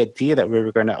had the idea that we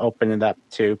were going to open it up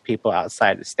to people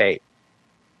outside the state.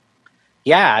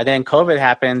 Yeah, then COVID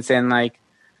happens, and like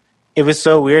it was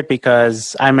so weird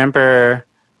because I remember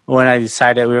when I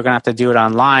decided we were going to have to do it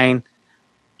online,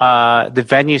 the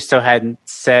venue still hadn't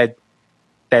said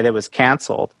that it was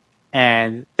canceled,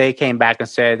 and they came back and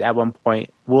said at one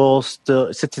point, "We'll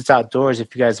still, since it's outdoors,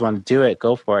 if you guys want to do it,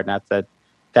 go for it." And I said,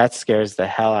 that scares the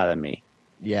hell out of me.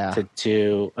 Yeah, to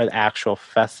do an actual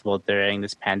festival during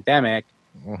this pandemic.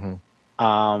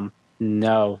 Mm-hmm.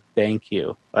 No, thank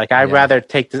you. Like I'd rather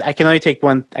take this. I can only take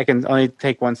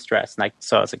one stress. Like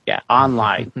so, I was like, yeah,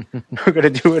 online. We're gonna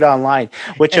do it online.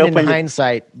 Which and opened in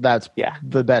hindsight, that's yeah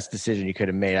the best decision you could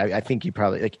have made. I think you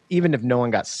probably like even if no one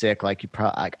got sick, like you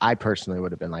probably like I personally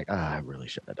would have been like, I really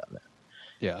shouldn't have done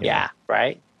that. Yeah.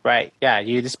 Right. Yeah,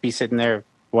 you'd just be sitting there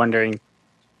wondering,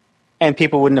 and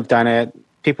people wouldn't have done it.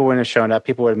 People wouldn't have shown up.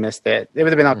 People would have missed it. There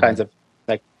would have been all kinds of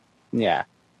like, yeah.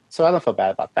 So I don't feel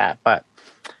bad about that, but.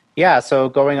 Yeah, so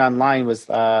going online was,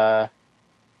 so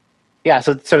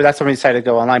that's when we decided to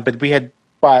go online. But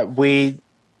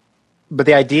but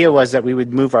the idea was that we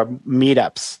would move our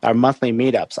meetups, our monthly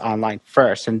meetups, online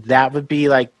first, and that would be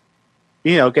like,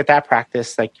 get that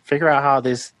practice, like figure out how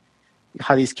these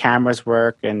cameras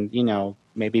work, and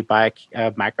maybe buy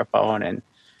a microphone and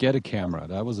get a camera.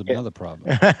 That was another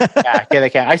problem. Yeah, get a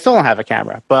camera. I still don't have a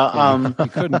camera, but you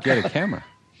couldn't get a camera.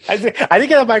 I did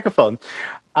get a microphone.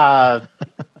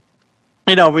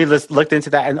 We looked into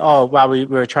that, and while we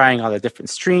were trying all the different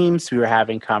streams, we were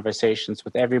having conversations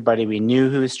with everybody we knew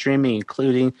who was streaming,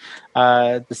 including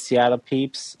the Seattle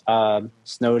peeps.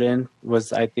 Snowden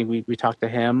was, I think we talked to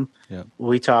him. Yeah.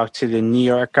 We talked to the New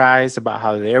York guys about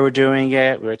how they were doing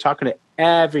it. We were talking to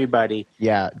everybody.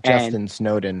 Yeah, Justin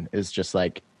Snowden is just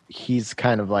like, he's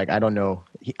kind of like, I don't know.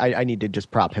 I need to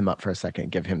just prop him up for a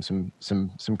second, give him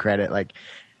some credit. Like,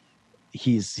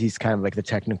 he's kind of like the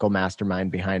technical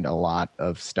mastermind behind a lot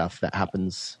of stuff that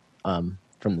happens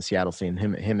from the Seattle scene.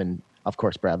 Him and of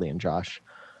course Bradley and Josh.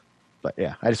 But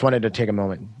yeah, I just wanted to take a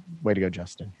moment. Way to go,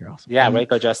 Justin! You're awesome. Yeah, way to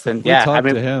go, Justin. We talked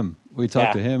to him. We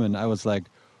talked to him, and I was like,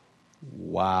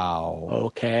 "Wow,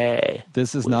 okay,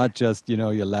 this is not just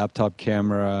your laptop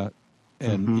camera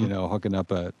and hooking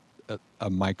up a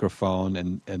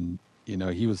microphone and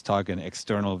he was talking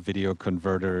external video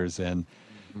converters and."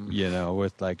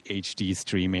 With like HD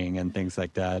streaming and things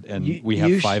like that, and we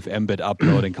have 5 Mbit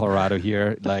upload in Colorado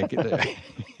here. Like,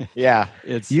 yeah,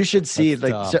 you should see.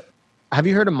 Like, so, have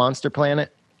you heard of Monster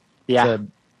Planet? Yeah.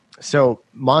 So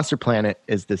Monster Planet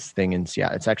is this thing in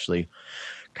Seattle. It's actually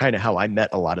kind of how I met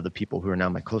a lot of the people who are now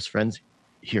my close friends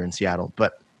here in Seattle.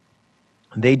 But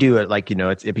they do it like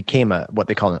it became what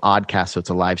they call an oddcast. So it's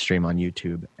a live stream on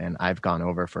YouTube, and I've gone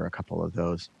over for a couple of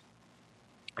those.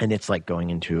 And it's like going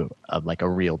into a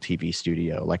real TV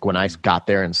studio. Like when I got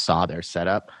there and saw their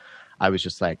setup, I was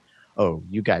just like, oh,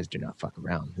 you guys do not fuck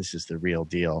around. This is the real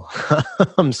deal.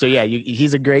 So yeah,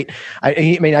 he's a great,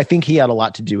 I think he had a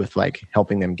lot to do with like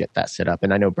helping them get that set up.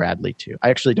 And I know Bradley too. I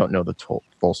actually don't know the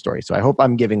full story. So I hope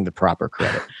I'm giving the proper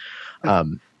credit.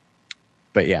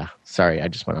 But yeah, sorry, I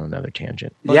just went on another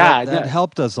tangent. But that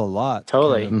helped us a lot.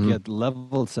 Totally. To get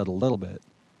level set a little bit.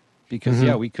 Because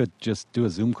we could just do a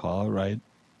Zoom call, right?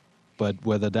 But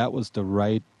whether that was the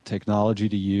right technology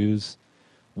to use,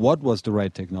 what was the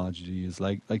right technology to use?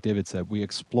 Like David said, we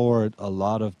explored a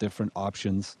lot of different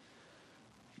options.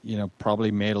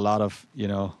 Probably made a lot of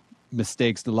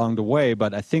mistakes along the way,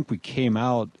 but I think we came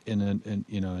out in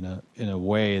a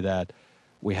way that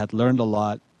we had learned a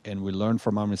lot, and we learned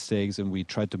from our mistakes, and we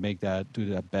tried to do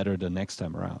that better the next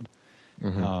time around.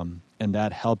 And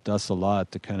that helped us a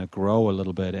lot to kind of grow a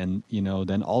little bit, and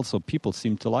then also people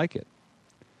seemed to like it.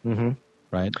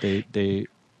 Right?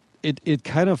 It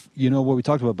kind of, what we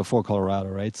talked about before Colorado,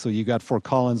 right? So you got Fort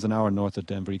Collins an hour north of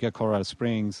Denver. You got Colorado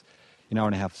Springs an hour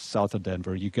and a half south of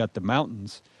Denver. You got the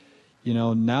mountains.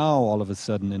 Now all of a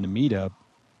sudden in the meetup,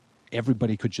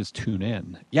 everybody could just tune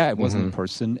in. Yeah, it wasn't in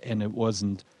person, and it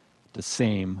wasn't the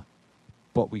same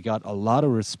but we got a lot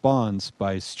of response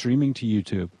by streaming to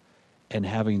YouTube and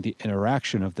having the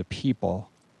interaction of the people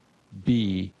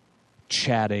be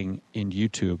chatting in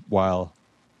YouTube while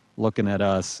looking at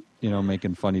us,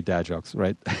 making funny dad jokes,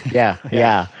 right?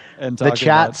 Yeah. And the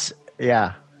chats,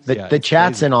 the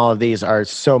chats crazy. in all of these are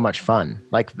so much fun.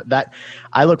 Like that,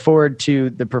 I look forward to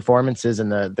the performances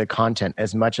and the content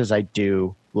as much as I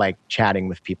do like chatting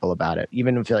with people about it.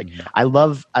 Even if like I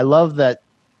love that.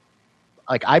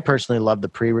 Like I personally love the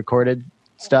pre-recorded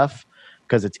stuff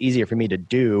because it's easier for me to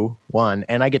do one,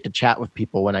 and I get to chat with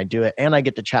people when I do it, and I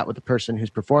get to chat with the person who's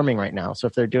performing right now. So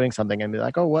if they're doing something, and be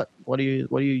like, "Oh, what are you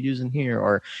using here?"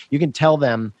 Or you can tell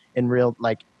them in real,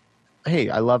 like, "Hey,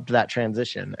 I loved that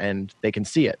transition," and they can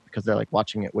see it because they're like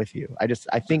watching it with you.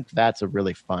 I think that's a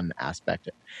really fun aspect.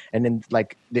 And then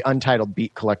like the Untitled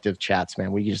Beat Collective chats,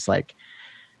 man, we just like.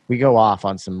 We go off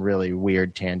on some really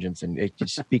weird tangents, and it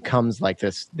just becomes like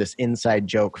this inside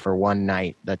joke for one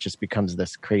night that just becomes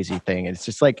this crazy thing. And it's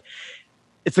just like,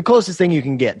 it's the closest thing you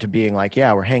can get to being like,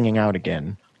 yeah, we're hanging out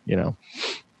again,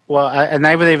 Well, and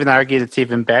I would even argue it's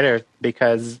even better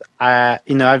because I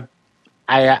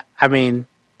mean,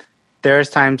 there's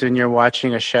times when you're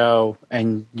watching a show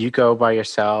and you go by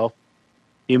yourself,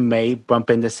 you may bump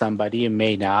into somebody, you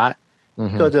may not.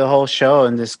 Mm-hmm. Go to the whole show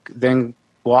and then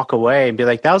walk away and be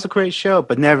like, that was a great show,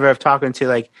 but never have talking to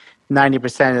like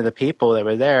 90% of the people that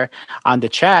were there. On the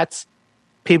chats,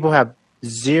 people have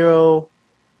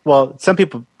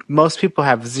most people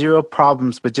have zero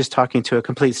problems with just talking to a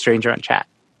complete stranger on chat.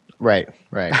 Right.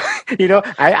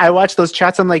 I watch those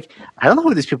chats. I'm like, I don't know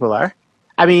who these people are.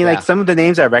 I mean, like some of the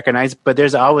names I recognize, but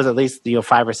there's always at least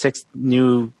 5 or 6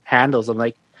 new handles. I'm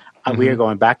like, we are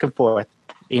going back and forth,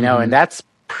 and that's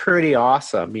pretty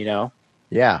awesome,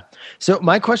 Yeah. So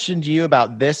my question to you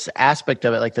about this aspect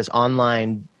of it, like this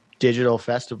online digital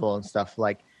festival and stuff,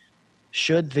 like,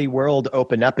 should the world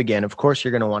open up again? Of course,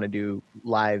 you're going to want to do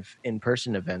live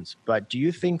in-person events, but do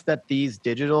you think that these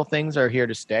digital things are here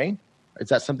to stay? Is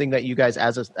that something that you guys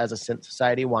as a Synth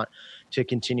Society want to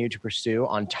continue to pursue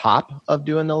on top of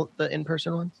doing the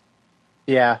in-person ones?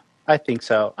 Yeah, I think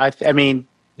so. I mean,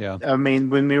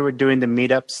 when we were doing the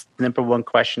meetups, the number one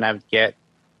question I would get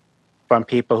from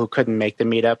people who couldn't make the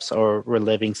meetups or were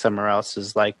living somewhere else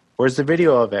is like, where's the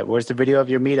video of it? Where's the video of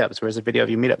your meetups? Where's the video of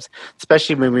your meetups?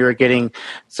 Especially when we were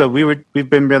we've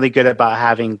been really good about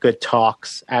having good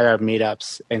talks at our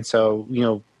meetups. And so,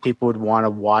 people would want to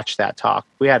watch that talk.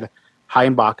 We had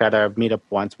Heimbach at our meetup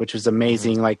once, which was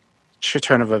amazing, like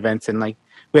turn of events. And like,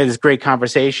 we had this great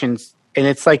conversations, and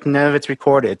it's like none of it's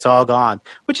recorded. It's all gone,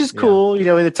 which is cool,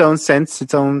 in its own sense,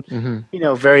 its own,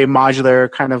 very modular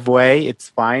kind of way. It's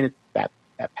fine.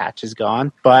 That patch is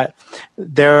gone, but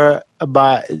now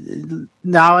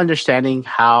understanding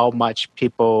how much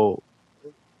people,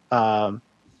 kind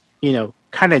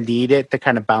of need it to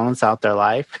kind of balance out their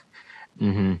life.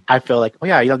 Mm-hmm. I feel like,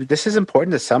 this is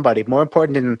important to somebody, more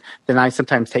important than I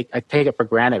sometimes take it for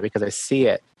granted because I see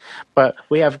it. But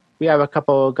we have a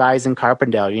couple of guys in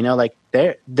Carbondale, like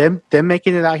them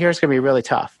making it out here is going to be really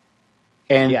tough,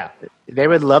 and they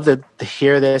would love to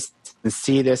hear this and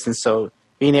see this, and so.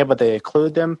 Being able to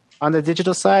include them on the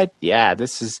digital side,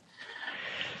 this is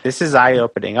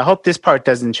eye-opening. I hope this part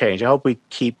doesn't change. I hope we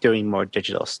keep doing more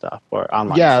digital stuff or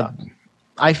online stuff.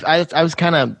 I was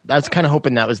kind of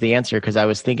hoping that was the answer because I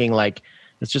was thinking like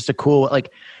it's just a cool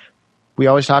like we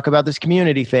always talk about this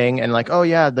community thing and like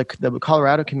the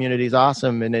Colorado community is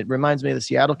awesome and it reminds me of the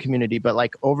Seattle community, but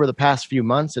like over the past few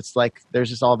months it's like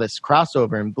there's just all this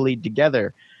crossover and bleed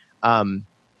together.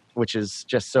 Which is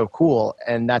just so cool.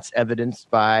 And that's evidenced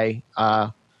by,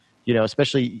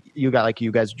 especially you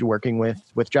guys working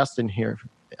with Justin here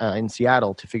in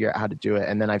Seattle to figure out how to do it.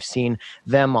 And then I've seen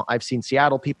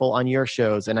Seattle people on your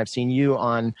shows and I've seen you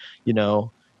on,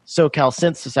 SoCal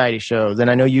Synth Society shows. And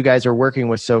I know you guys are working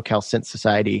with SoCal Synth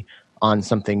Society on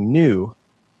something new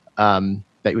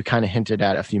that we kind of hinted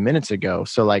at a few minutes ago.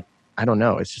 So like, I don't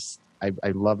know. It's just, I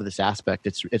love this aspect.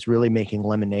 It's really making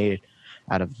lemonade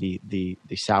out of the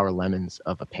sour lemons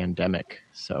of a pandemic.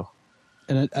 So,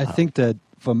 and I think that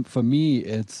for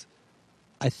me,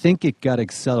 I think it got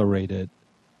accelerated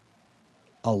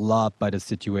a lot by the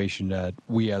situation that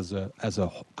we as a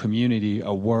community,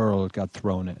 a world got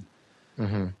thrown in.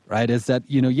 Mm-hmm. Right? Is that,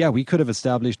 we could have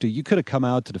established you could have come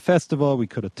out to the festival, we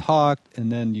could have talked,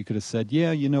 and then you could have said,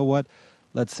 you know what?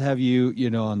 Let's have you,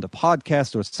 on the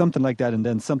podcast or something like that. And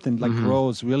then something like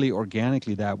grows really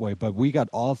organically that way. But we got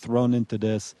all thrown into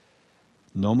this.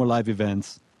 No more live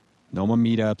events, no more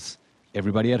meetups,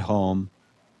 everybody at home.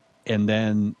 And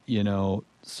then,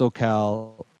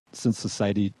 SoCal Synth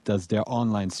Society does their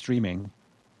online streaming.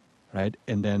 right?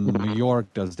 And then New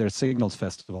York does their Signals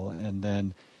Festival, and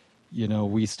then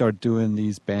we start doing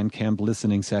these Bandcamp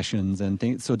listening sessions and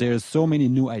things. So there's so many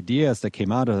new ideas that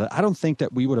came out of it. I don't think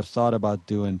that we would have thought about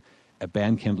doing a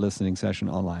Bandcamp listening session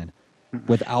online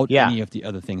without any of the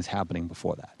other things happening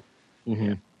before that.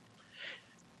 Mm-hmm.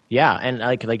 Yeah, and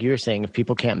like you were saying, if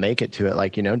people can't make it to it,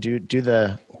 like do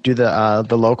the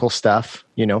local stuff,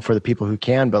 for the people who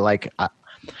can. But like,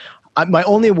 my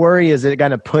only worry is it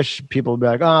going to push people to be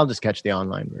like, oh, I'll just catch the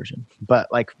online version. But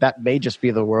like that may just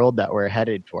be the world that we're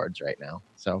headed towards right now.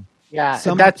 So yeah,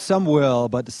 some will,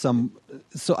 but some.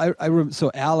 So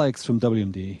Alex from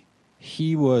WMD,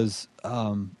 he was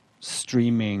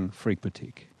streaming Freak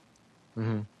Boutique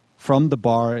from the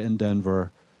bar in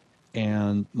Denver.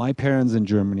 And my parents in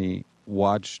Germany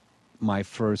watched my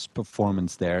first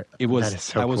performance there. It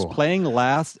was I was playing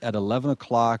last at 11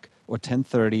 o'clock or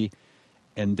 10:30,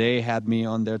 and they had me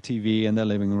on their TV in their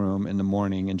living room in the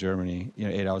morning in Germany,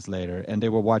 8 hours later, and they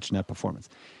were watching that performance.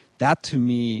 That to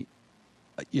me,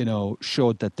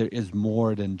 showed that there is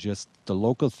more than just the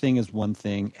local thing is one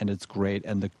thing, and it's great,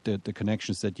 and the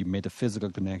connections that you made, the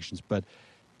physical connections, but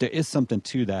there is something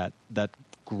to that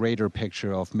greater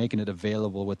picture of making it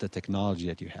available with the technology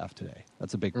that you have today.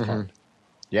 That's a big part.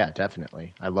 Yeah,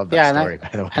 definitely. I love that story, by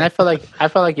the way. And I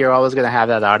feel like you're always going to have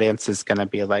that audience is going to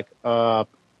be like,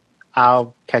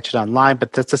 I'll catch it online,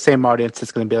 but that's the same audience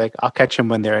that's going to be like, I'll catch them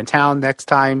when they're in town next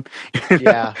time.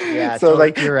 Yeah. So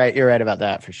totally. You're right about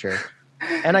that for sure.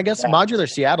 And I guess Modular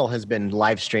Seattle has been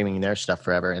live streaming their stuff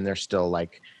forever, and they're still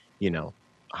like,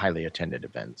 highly attended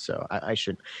events. So I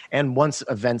should, and once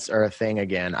events are a thing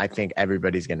again, I think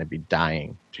everybody's going to be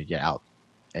dying to get out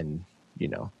and,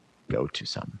 go to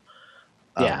some.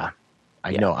 I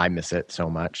know I miss it so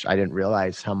much. I didn't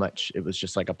realize how much it was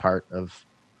just like a part of,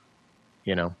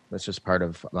 it's just part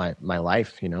of my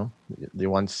life, the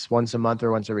once a month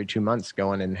or once every 2 months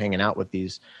going and hanging out with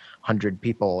these 100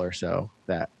 people or so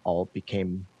that all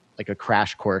became like a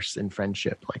crash course in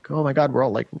friendship. Like, oh my God, we're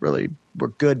all like we're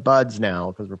good buds now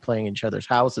because we're playing each other's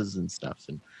houses and stuff.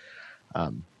 And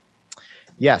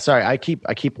sorry, I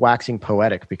keep waxing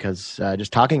poetic because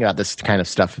just talking about this kind of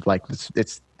stuff, like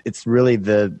it's really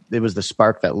it was the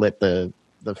spark that lit the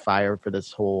fire for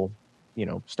this whole,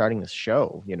 starting this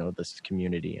show, this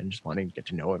community and just wanting to get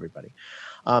to know everybody.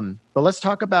 But let's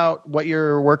talk about what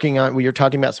you're working on. You're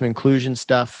talking about some inclusion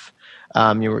stuff.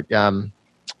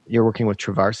 You're working with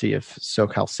Travarsi of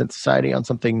SoCal Synth Society on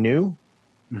something new?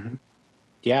 Mm-hmm.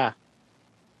 Yeah.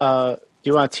 Do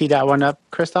you want to tee that one up,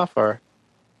 Christoph, or?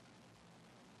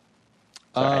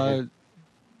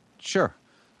 Sure.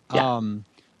 Yeah.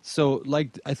 So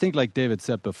I think like David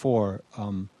said before,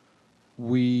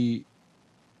 we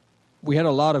had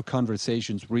a lot of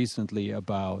conversations recently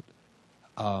about,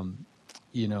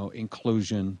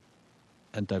 inclusion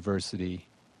and diversity.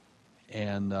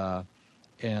 And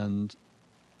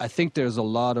I think there's a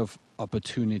lot of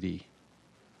opportunity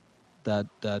that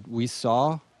we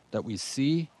saw, that we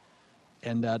see,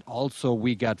 and that also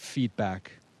we got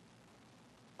feedback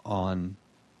on,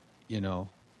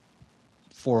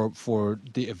 for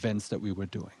the events that we were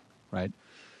doing, right?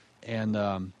 And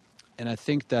I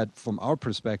think that from our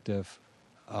perspective,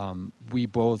 we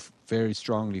both very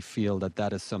strongly feel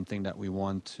that is something that we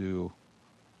want to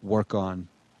work on,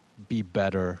 be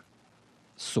better,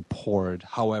 support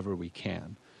however we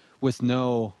can, with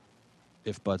no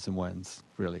if, buts, and whens,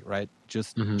 really, right?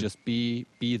 Just be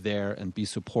there and be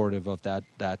supportive of that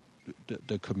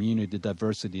the community, the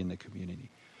diversity in the community.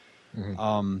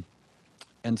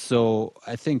 And so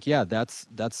I think, that's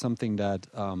something that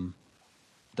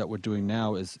that we're doing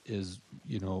now is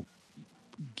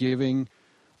giving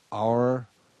our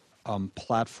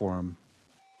platform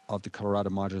of the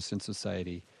Colorado Modular Synth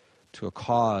Society to a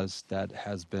cause that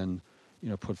has been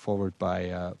put forward by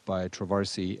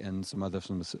Travarsi and some others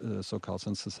from the SoCal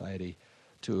Synth Society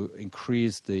to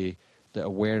increase the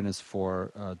awareness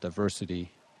for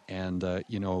diversity and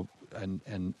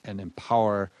and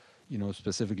empower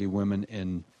specifically women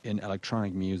in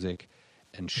electronic music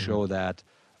and show that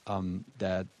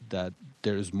that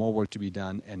there is more work to be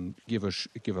done and give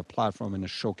a platform and a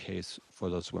showcase for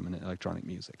those women in electronic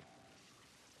music.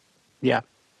 Yeah.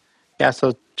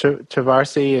 So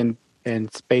Travarsi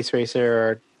and Space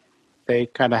Racer, they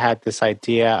kind of had this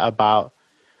idea about,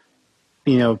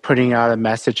 putting out a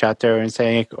message out there and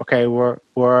saying, okay, where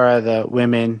are the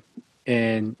women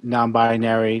and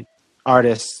non-binary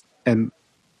artists and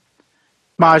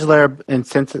modular and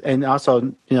and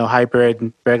also, hybrid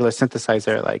and regular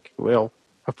synthesizer, like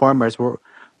performers, where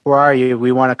are you?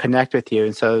 We want to connect with you.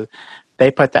 And so they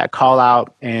put that call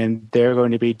out, and they're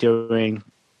going to be doing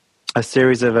a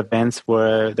series of events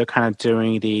where they're kind of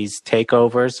doing these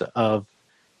takeovers of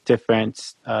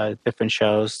different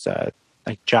shows.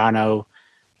 Like Jono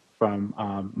from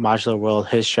Modular World,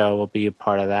 his show will be a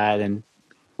part of that, and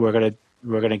we're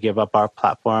gonna give up our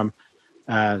platform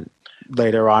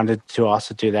later on to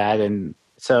also do that. And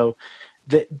so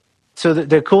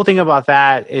the cool thing about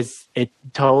that is it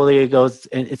totally goes,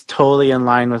 and it's totally in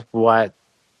line with what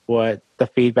the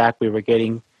feedback we were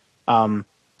getting about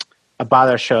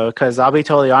our show. Because I'll be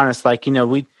totally honest, like, you know,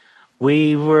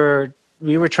 we were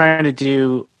trying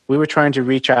to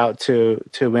reach out to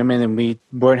women, and we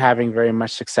weren't having very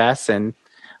much success. And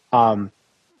I'm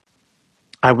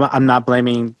not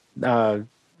blaming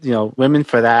women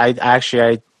for that.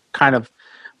 I kind of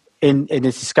in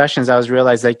these discussions, I was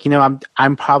realized, like, you know,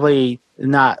 I'm probably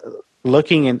not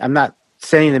looking, and I'm not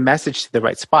sending the message to the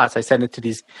right spots. I send it to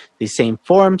these same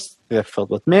forums that are filled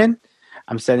with men.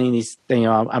 I'm sending these, you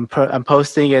know, I'm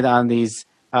posting it on these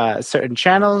certain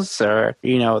channels, or,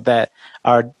 you know, that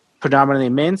are predominantly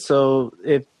men. So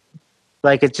it's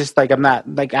just like, I'm not,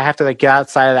 like, I have to, like, get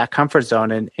outside of that comfort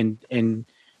zone and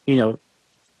you know,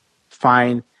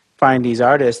 find these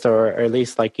artists, or at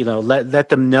least, like, you know, let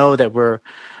them know that we're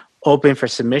open for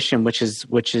submission, which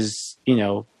is you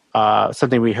know,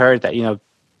 something we heard, that, you know,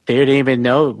 they didn't even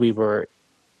know we were,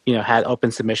 you know, had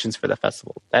open submissions for the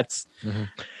festival. That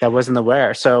wasn't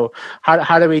aware. So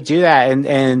how do we do that?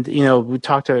 And you know, we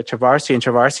talked to Travarsi, and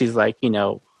Travarsi's, like, you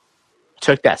know,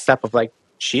 took that step of, like,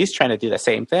 she's trying to do the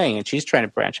same thing, and she's trying to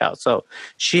branch out. So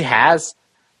she has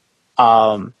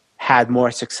had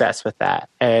more success with that,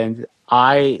 and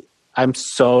I'm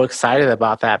so excited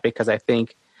about that, because I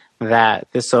think that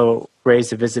this will raise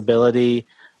the visibility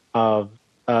of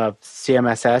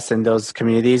CMSS and those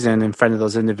communities, and in front of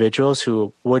those individuals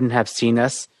who wouldn't have seen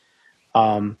us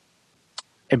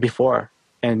before.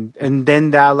 And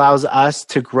then that allows us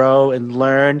to grow and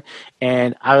learn.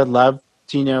 And I would love,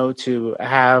 you know, to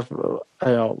have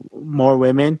more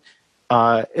women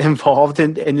involved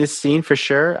in this scene, for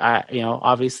sure. You know,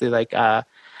 obviously, like,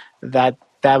 that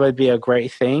would be a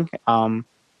great thing. You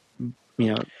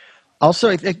know.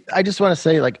 Also, I just want to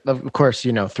say, like, of course,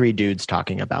 you know, three dudes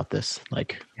talking about this,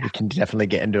 like, we can definitely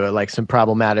get into it, like, some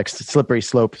problematic, slippery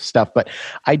slope stuff. But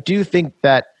I do think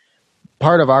that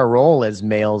part of our role as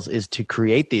males is to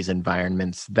create these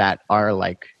environments that are,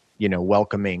 like, you know,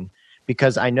 welcoming.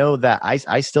 Because I know that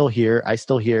I still hear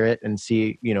it and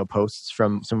see, you know, posts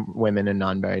from some women and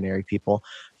non-binary people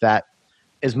that,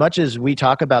 as much as we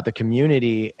talk about the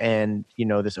community and, you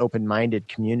know, this open-minded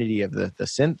community of the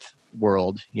synth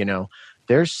world, you know,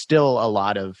 there's still a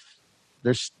lot of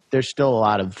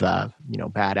you know,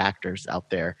 bad actors out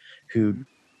there who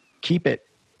keep it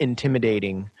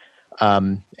intimidating,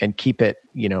 and keep it,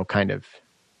 you know, kind of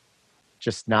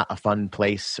just not a fun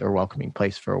place or welcoming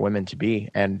place for women to be.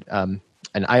 And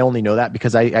I only know that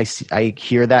because I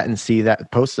hear that and see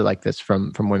that posted like this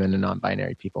from women and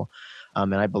non-binary people,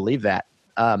 and I believe that.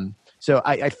 So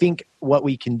I think what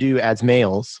we can do as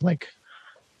males, like,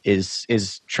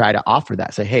 is try to offer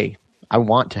that. Say, hey, I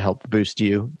want to help boost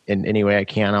you in any way I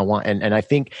can. And I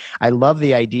think I love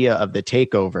the idea of the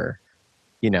takeover,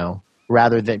 you know,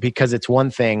 rather than, because it's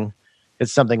one thing,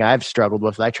 it's something I've struggled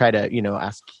with. I try to, you know,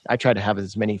 I try to have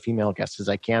as many female guests as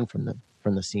I can from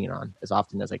the scene on as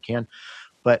often as I can,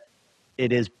 but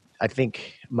it is, I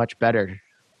think, much better.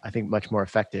 I think much more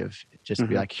effective. Just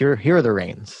be like, here are the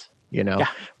reins, you know,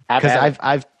 because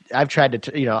I've tried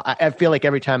to, you know, I feel like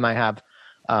every time I have,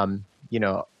 you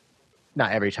know,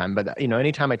 not every time, but, you know,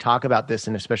 anytime I talk about this,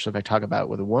 and especially if I talk about it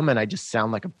with a woman, I just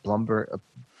sound like a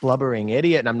blubbering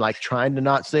idiot. And I'm, like, trying to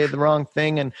not say the wrong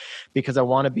thing, and because I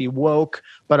want to be woke,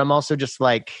 but I'm also just,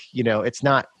 like, you know, it's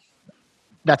not,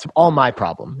 that's all my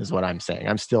problem is what I'm saying.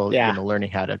 I'm still, you know,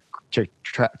 learning how to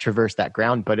traverse that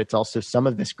ground, but it's also, some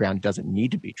of this ground doesn't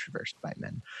need to be traversed by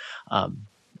men.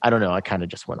 I don't know. I kind of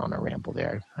just went on a ramble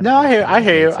there. I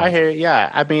hear you. Yeah.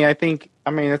 I mean,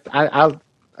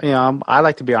 I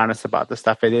like to be honest about this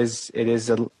stuff.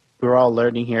 We're all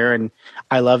learning here, and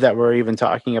I love that we're even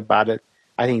talking about it.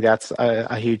 I think that's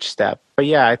a huge step. But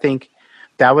yeah, I think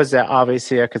that was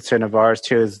obviously a concern of ours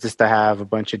too, is just to have a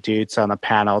bunch of dudes on a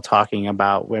panel talking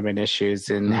about women issues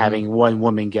and having one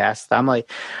woman guest. I'm like,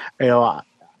 you know,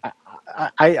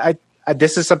 I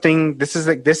this is something, this is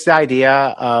like this idea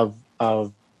of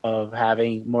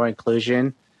having more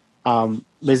inclusion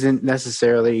isn't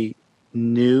necessarily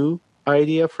new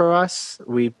idea for us.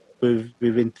 We've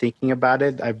been thinking about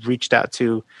it. I've reached out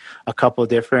to a couple of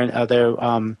different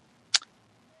other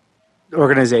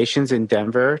organizations in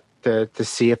Denver to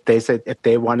see if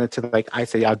they wanted to, like, I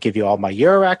say, I'll give you all my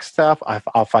Eurorack stuff.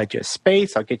 I'll find you a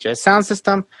space. I'll get you a sound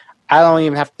system. I don't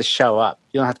even have to show up.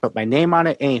 You don't have to put my name on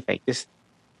it, anything. Just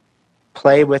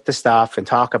play with the stuff and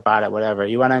talk about it, whatever.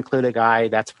 You want to include a guy,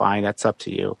 that's fine. That's up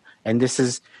to you. And this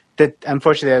is that.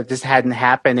 Unfortunately, this hadn't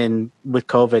happened with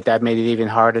COVID. That made it even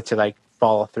harder to like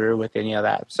follow through with any of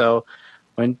that. So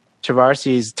when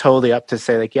Travarsi is totally up to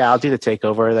say like, yeah, I'll do the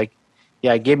takeover. Like,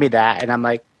 yeah, give me that. And I'm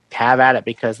like, have at it,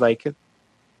 because like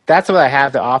that's what I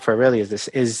have to offer. Really,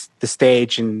 is the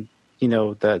stage and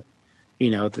the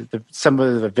some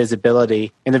of the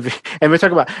visibility and we're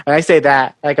talking about. And I say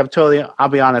that like I'll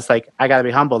be honest. Like I got to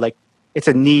be humble. Like it's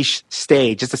a niche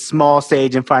stage. It's a small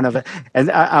stage in front of it, and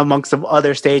amongst some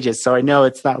other stages. So I know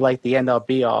it's not like the end all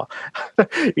be all,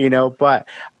 But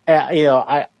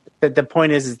the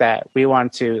point is that we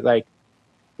want to like.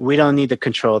 We don't need to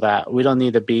control that. We don't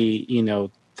need to be,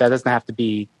 that doesn't have to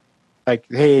be like,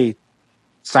 hey,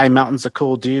 Side Mountain's a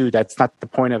cool dude. That's not the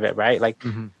point of it, right? Like,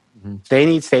 they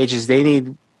need stages. They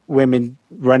need women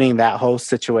running that whole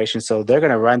situation. So they're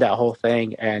going to run that whole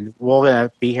thing, and we're going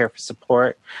to be here for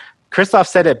support. Christoph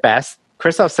said it best.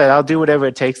 Christoph said, I'll do whatever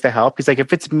it takes to help. He's like,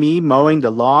 if it's me mowing the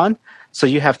lawn so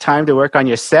you have time to work on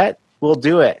your set, we'll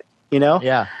do it,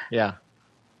 Yeah.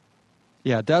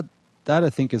 Yeah, that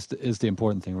I think is the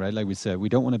important thing, right? Like we said, we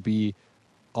don't want to be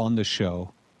on the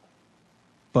show,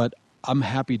 but I'm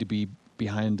happy to be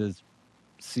behind the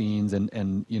scenes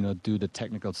and do the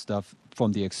technical stuff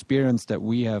from the experience that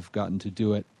we have gotten to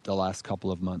do it the last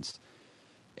couple of months,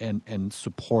 and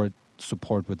support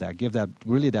with that. Give that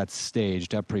really that stage,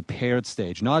 that prepared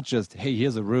stage, not just, hey,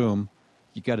 here's a room,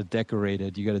 you got to decorate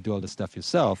it, you got to do all the stuff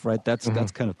yourself, right? That's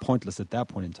kind of pointless at that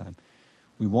point in time.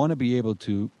 We want to be able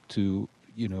to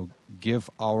give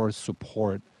our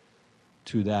support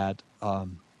to that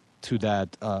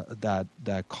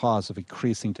that cause of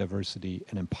increasing diversity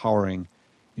and empowering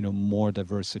more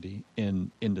diversity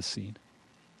in the scene.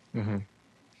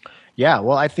 Yeah,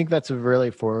 well, I think that's a really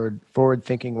forward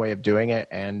thinking way of doing it,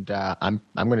 and I'm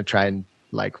going to try and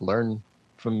like learn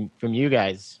from you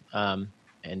guys,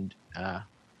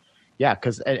 yeah,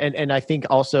 because and I think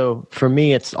also for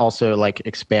me it's also like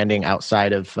expanding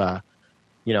outside of I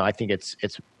think it's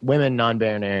women,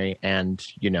 non-binary, and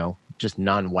just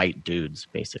non-white dudes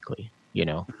basically.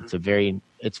 It's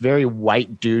very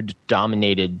white dude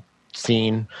dominated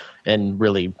scene and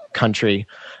really country,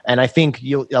 and I think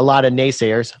a lot of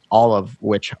naysayers, all of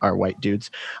which are white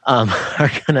dudes,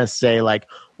 are gonna say like,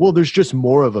 well, there's just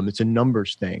more of them, it's a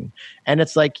numbers thing. And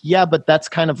it's like, yeah, but that's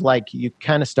kind of like, you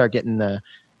kind of start getting the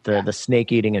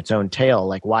snake eating its own tail.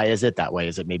 Like, why is it that way?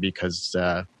 Is it maybe because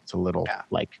it's a little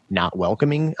like not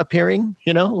welcoming appearing,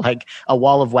 like a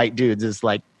wall of white dudes is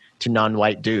like, to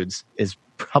non-white dudes, is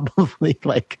probably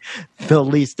like the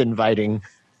least inviting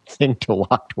thing to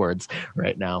walk towards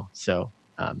right now. So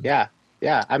yeah.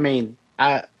 I mean,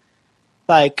 I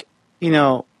don't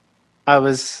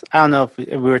know if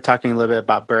we were talking a little bit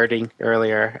about birding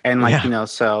earlier, and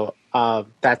so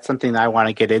that's something that I want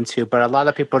to get into, but a lot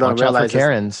of people don't realize. Watch out for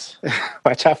Karens.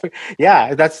 Watch out for,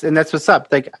 yeah, that's what's up.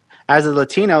 Like as a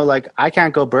Latino, like I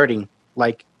can't go birding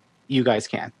like you guys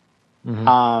can.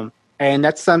 And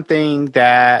that's something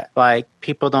that like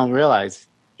people don't realize.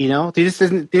 They just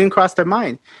didn't cross their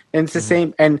mind. And it's the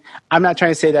same. And I'm not trying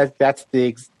to say that that's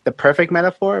the perfect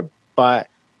metaphor, but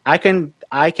I can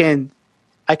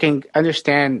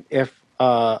understand if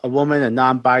a woman, a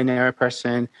non-binary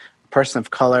person of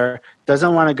color,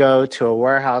 doesn't want to go to a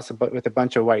warehouse with a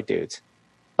bunch of white dudes.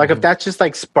 Like if that just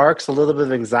like sparks a little bit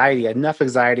of anxiety, enough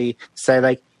anxiety to say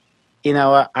like, you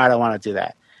know what, I don't want to do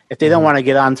that. If they don't want to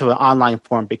get onto an online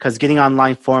forum, because getting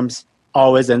online forums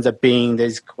always ends up being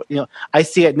these, I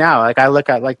see it now. Like I look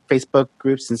at like Facebook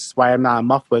groups, and this is why I'm not a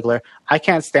muff wiggler. I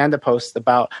can't stand a post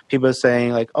about people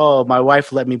saying like, oh, my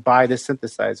wife let me buy this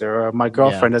synthesizer, or my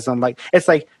girlfriend doesn't like, it's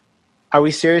like, are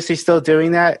we seriously still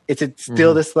doing that? Is it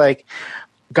still this like,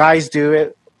 guys do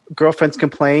it, girlfriends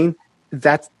complain?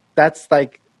 That's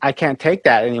like, I can't take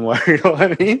that anymore. You know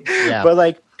what I mean? Yeah. But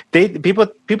like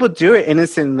people do it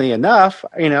innocently enough,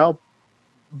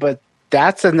 but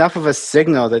that's enough of a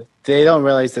signal that they don't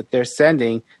realize that they're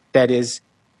sending that is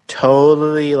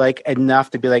totally like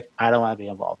enough to be like, I don't want to be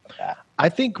involved with that. I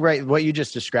think what you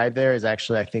just described there is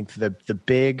actually, I think the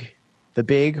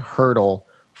big hurdle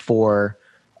for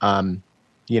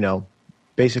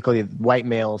basically white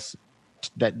males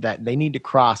that they need to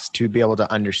cross to be able to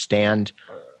understand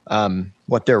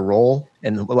what their role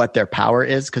and what their power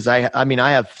is. Because I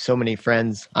have so many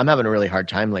friends. I'm having a really hard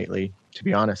time lately, to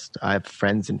be honest. I have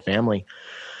friends and family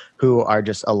who are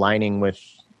just aligning with,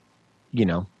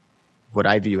 what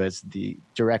I view as the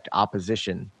direct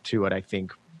opposition to what I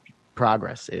think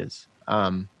progress is.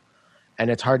 And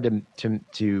it's hard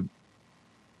to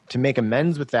make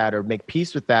amends with that or make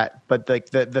peace with that. But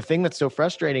the thing that's so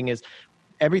frustrating is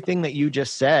everything that you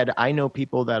just said. I know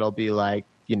people that'll be like,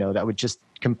 that would just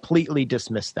completely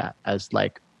dismiss that as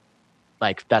like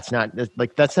that's not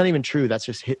even true. That's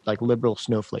just like liberal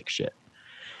snowflake shit.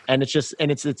 And it's just,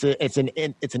 and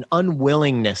it's an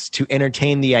unwillingness to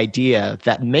entertain the idea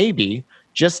that maybe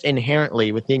just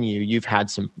inherently within you, you've had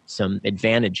some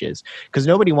advantages, because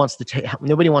nobody wants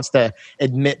to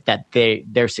admit that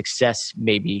their success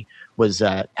maybe was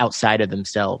outside of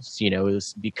themselves. It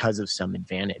was because of some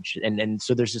advantage, and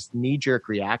so there's this knee-jerk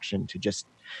reaction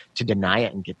to deny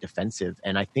it and get defensive.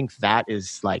 And I think that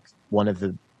is like one of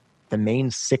the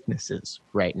main sicknesses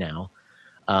right now.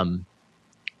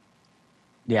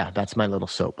 Yeah, that's my little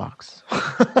soapbox.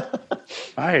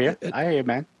 I hear you,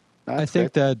 man. I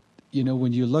think that,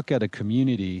 when you look at a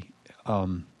community,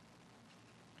 when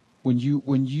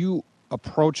you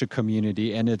approach a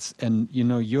community and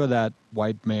you're that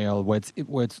white male where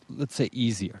it's let's say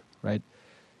easier, right?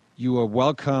 You are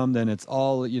welcomed and it's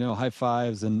all, high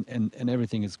fives and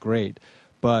everything is great.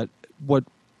 But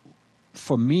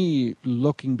for me,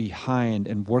 looking behind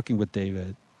and working with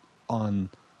David on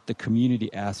the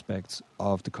community aspects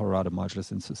of the Colorado Modular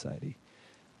Synth Society,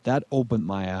 that opened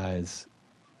my eyes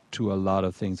to a lot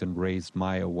of things and raised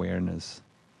my awareness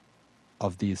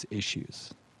of these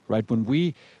issues. Right? When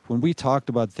we talked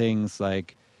about things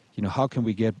like, how can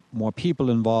we get more people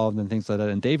involved and things like that,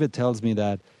 and David tells me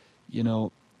that,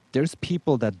 there's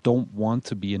people that don't want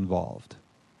to be involved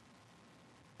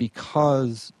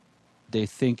because they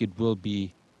think there will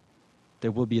be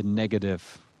a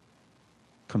negative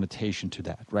connotation to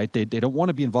that, right? They don't want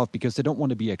to be involved because they don't want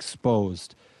to be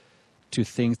exposed to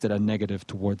things that are negative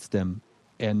towards them,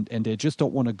 and they just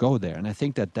don't want to go there. And I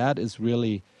think that is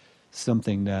really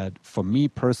something that, for me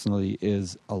personally,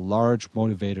 is a large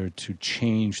motivator to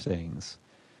change things,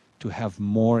 to have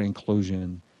more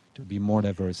inclusion, to be more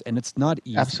diverse. And it's not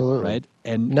easy, absolutely, right?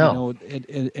 And no,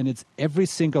 and it's every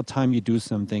single time you do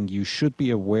something, you should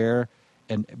be aware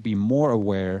and be more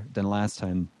aware than last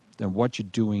time. Then what you're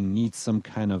doing needs some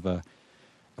kind of a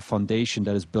foundation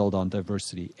that is built on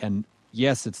diversity. And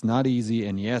yes, it's not easy.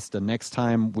 And yes, the next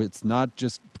time it's not going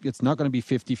to be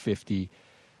 50-50,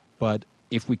 but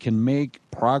if we can make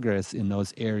progress in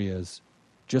those areas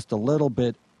just a little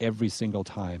bit every single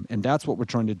time, and that's what we're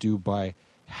trying to do by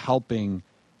helping,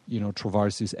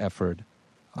 Travarsi's effort,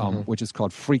 which is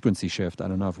called Frequency Shift. I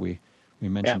don't know if we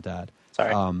mentioned that.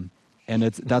 Sorry. And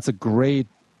that's a great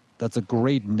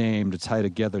name to tie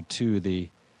together to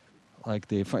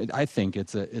I think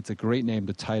it's a great name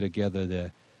to tie together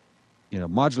the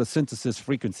modular synthesis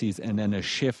frequencies and then a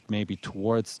shift maybe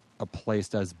towards a place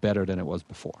that's better than it was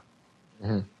before.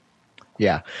 Mm-hmm.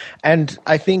 Yeah. And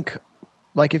I think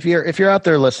like if you're out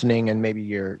there listening and maybe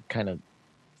you're kind of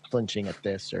flinching at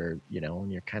this, or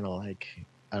and you're kind of like,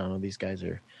 I don't know, these guys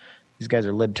are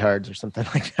libtards or something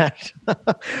like that.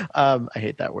 I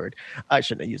hate that word. I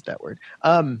shouldn't have used that word.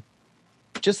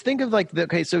 Just think of like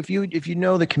so if you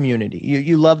know the community,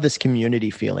 you love this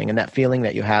community feeling, and that feeling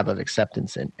that you have of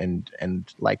acceptance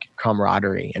and like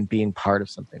camaraderie and being part of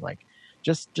something, like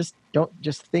just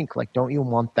think like, don't you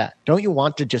want that? Don't you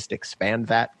want to just expand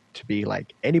that to be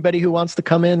like anybody who wants to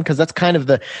come in? Because that's kind of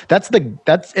that's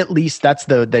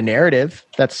the narrative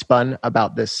that's spun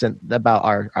about this about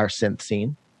our synth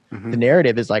scene. Mm-hmm. The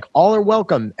narrative is like, all are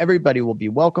welcome. Everybody will be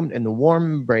welcomed in the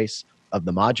warm embrace of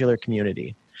the modular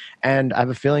community. And I have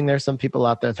a feeling there's some people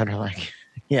out there that are like,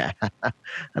 yeah, I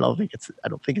don't think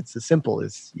it's as simple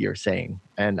as you're saying.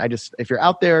 And if you're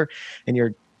out there and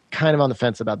you're kind of on the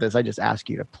fence about this, I just ask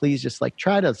you to please just like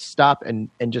try to stop and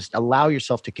just allow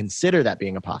yourself to consider that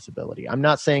being a possibility. I'm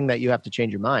not saying that you have to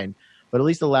change your mind, but at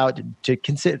least allow it to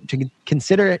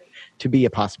consider it to be a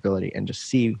possibility, and just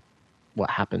see what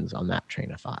happens on that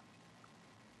train of thought.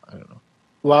 I don't know.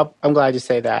 Well, I'm glad you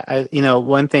say that.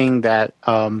 One thing that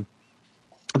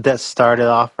that started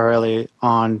off early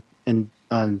on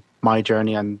my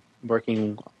journey on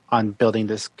working on building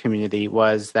this community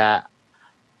was that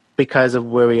because of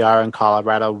where we are in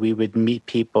Colorado, we would meet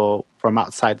people from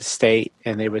outside the state,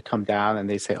 and they would come down and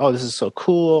they say, "Oh, this is so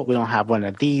cool. We don't have one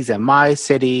of these in my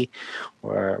city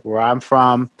or where I'm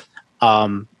from."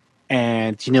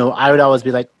 And, I would always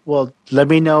be like, well, let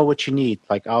me know what you need.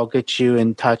 Like, I'll get you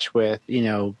in touch with,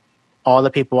 all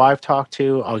the people I've talked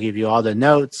to. I'll give you all the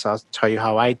notes. I'll tell you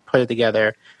how I put it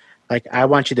together. Like, I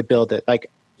want you to build it.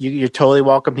 Like, you're totally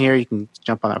welcome here. You can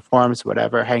jump on our forums,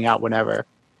 whatever, hang out whenever.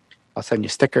 I'll send you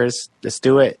stickers. Let's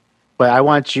do it. But I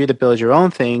want you to build your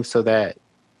own thing so that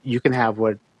you can have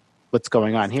what's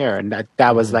going on here. And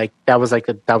that was like a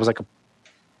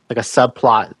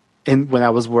subplot when I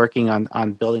was working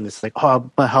on building this, like, oh,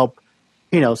 I'm gonna help,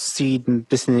 seed and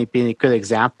this and being a good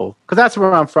example, because that's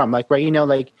where I'm from. Like, right,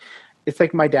 like it's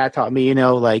like my dad taught me,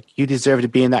 like you deserve to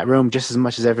be in that room just as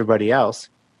much as everybody else,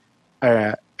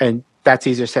 and that's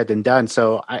easier said than done.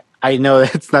 So I know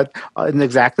that it's not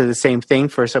exactly the same thing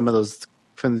for some of those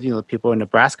from the people in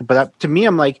Nebraska, but to me,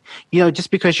 I'm like,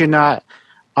 just because you're not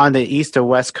on the East or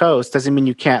West Coast doesn't mean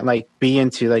you can't like be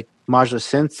into like modular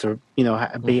synths or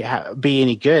be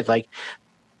any good. Like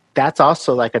that's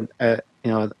also like an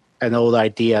old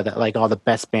idea that like all the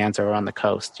best bands are on the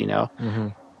coast. Mm-hmm.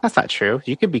 That's not true.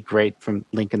 You could be great from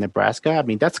Lincoln, Nebraska. I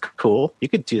mean, that's cool. You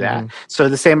could do that. Mm-hmm. So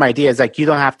the same idea is like you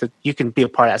don't have to. You can be a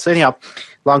part of that. So anyhow,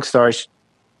 long story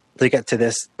to get to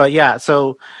this, but yeah.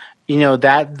 So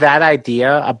that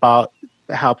idea about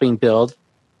helping build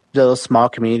those small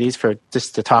communities for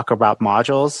just to talk about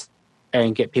modules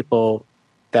and get people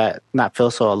that not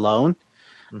feel so alone,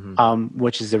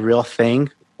 which is a real thing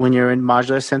when you're in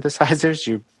modular synthesizers.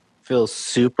 You feel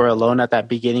super alone at that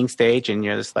beginning stage, and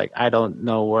you're just like, I don't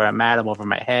know where I'm at. I'm over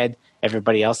my head.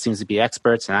 Everybody else seems to be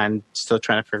experts, and I'm still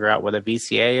trying to figure out what a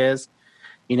VCA is.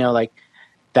 Like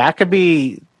that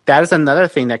is another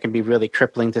thing that can be really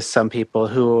crippling to some people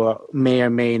who may or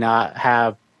may not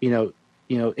have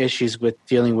issues with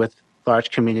dealing with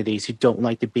large communities, who don't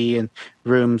like to be in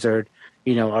rooms or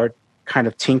are kind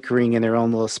of tinkering in their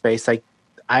own little space. Like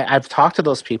I've talked to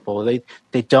those people.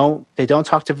 They don't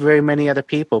talk to very many other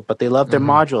people, but they love their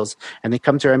modules, and they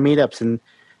come to our meetups, and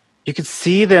you could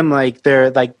see them like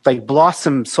they're like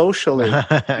blossom socially,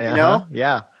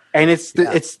 Yeah. And it's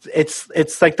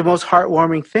like the most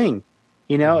heartwarming thing,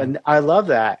 and I love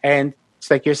that. And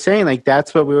it's like you're saying, like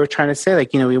that's what we were trying to say.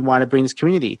 Like we want to bring this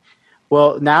community.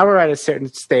 Well, now we're at a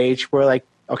certain stage where like,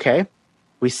 okay,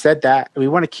 we said that we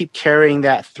want to keep carrying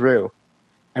that through,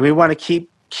 and we want to keep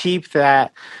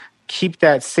that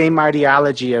same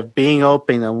ideology of being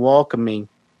open and welcoming,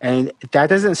 and that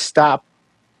doesn't stop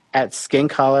at skin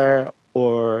color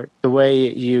or the way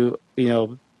you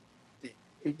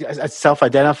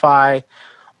self-identify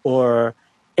or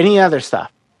any other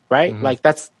stuff, right? Like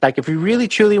that's like if you really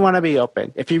truly want to be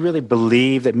open, if you really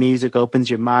believe that music opens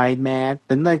your mind, man,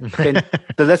 then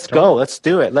let's go, let's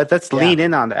do it. Let's lean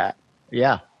in on that.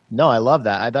 Yeah, no, I love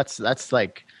that. That's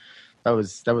like that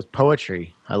was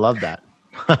poetry. I love that.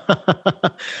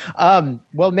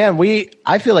 Well, man,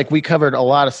 I feel like we covered a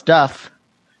lot of stuff,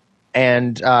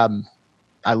 and I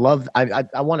want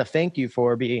to thank you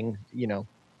for being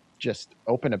just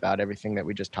open about everything that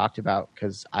we just talked about,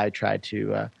 because I try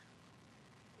to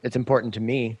it's important to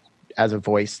me as a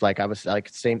voice. Like I was like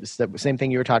same thing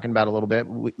you were talking about a little bit.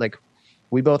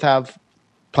 We both have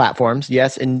platforms,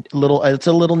 yes, and it's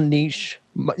a little niche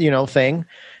thing.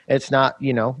 It's not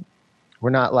we're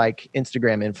not like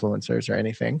Instagram influencers or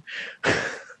anything.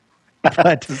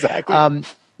 But exactly.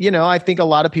 I think a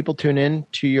lot of people tune in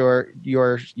to your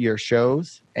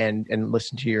shows and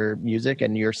listen to your music,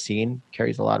 and your scene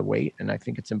carries a lot of weight. And I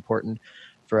think it's important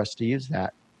for us to use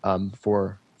that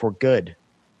for good.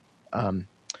 And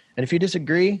if you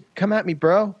disagree, come at me,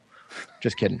 bro.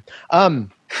 Just kidding. Do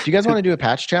you guys want to do a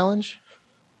patch challenge?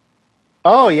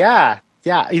 Oh yeah.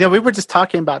 Yeah. We were just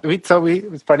talking about it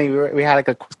was funny. We had like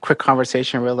a quick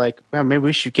conversation. We're like, well, maybe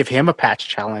we should give him a patch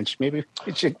challenge. Maybe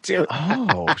we should do.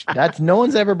 Oh, no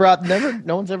one's ever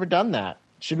done that.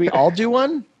 Should we all do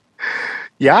one?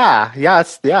 Yeah.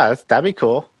 That'd be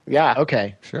cool. Yeah.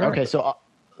 Okay. Sure. Okay.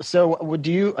 So would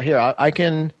you here? I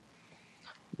can.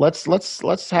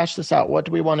 Let's hash this out. What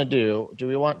do we want to do? Do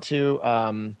we want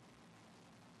to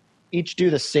each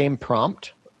do the same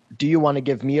prompt? Do you want to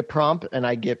give me a prompt and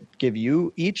I give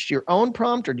you each your own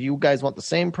prompt, or do you guys want the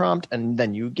same prompt and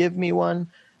then you give me one?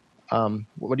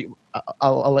 What do you?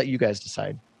 I'll let you guys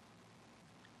decide.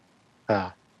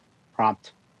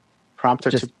 Prompt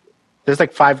or there's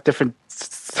like 5 different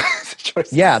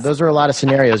choices. Yeah, those are a lot of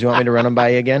scenarios. You want me to run them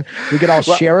by you again? We could all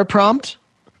share a prompt.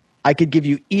 I could give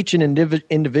you each an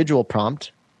individual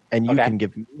prompt, and you can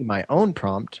give me my own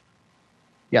prompt.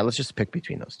 Yeah, let's just pick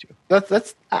between those two.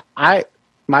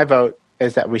 My vote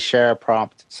is that we share a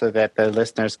prompt so that the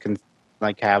listeners can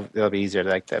it'll be easier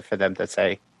for them to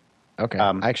say. Okay.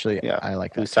 Actually, I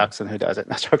like that. Who sucks and who doesn't.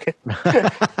 That's okay.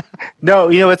 No,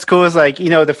 what's cool is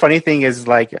the funny thing is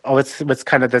what's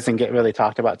kind of doesn't get really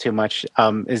talked about too much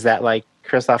is that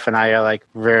Christoph and I are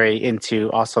very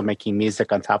into also making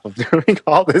music on top of doing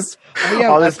all this. Oh,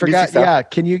 yeah, I forgot. Yeah,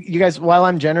 can you guys, while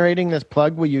I'm generating this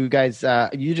plug, will you guys?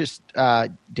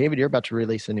 David, you're about to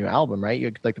release a new album, right?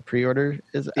 You the pre-order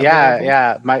is. Available?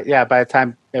 Yeah. By the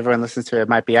time everyone listens to it, it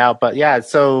might be out. But yeah,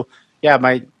 so yeah,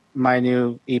 my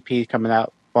new EP coming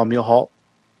out, Mule Halt.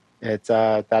 It's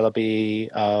that'll be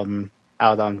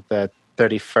out on the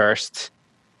 31st,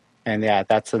 and yeah,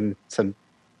 that's some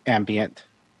ambient,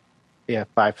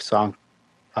 5-song.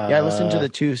 Yeah, I listened to the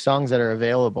 2 songs that are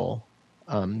available.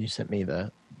 You sent me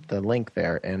the link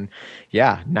there, and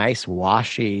yeah, nice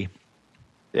washy,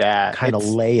 kind of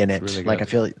lay in it. really Like good.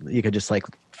 I feel like you could just like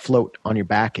float on your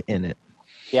back in it.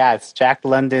 Yeah, it's Jack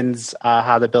London's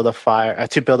 "How to Build a Fire"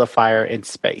 to build a fire in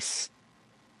space.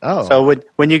 Oh, So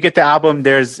when you get the album,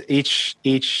 there's each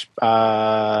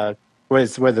where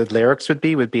the lyrics would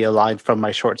be a line from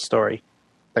my short story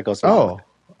that goes along with it.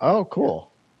 oh,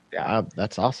 cool. Yeah.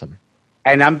 That's awesome.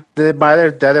 And my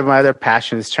other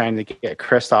passion is trying to get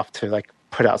Christoph to like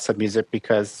put out some music,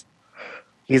 because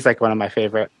he's like one of my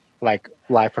favorite like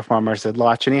live performers to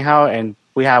watch anyhow, and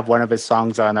we have one of his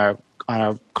songs on our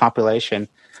compilation.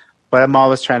 But I'm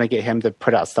always trying to get him to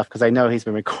put out stuff because I know he's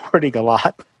been recording a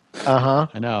lot. I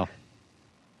know.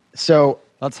 So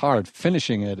That's hard.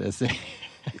 Finishing it is.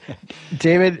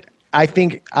 David, I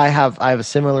think I have a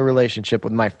similar relationship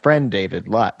with my friend David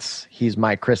Lutz. He's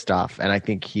my Christoph, and I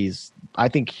think he's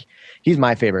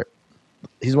my favorite.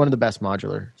 He's one of the best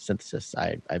modular synthesists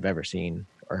I've ever seen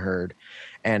or heard.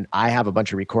 And I have a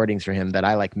bunch of recordings for him that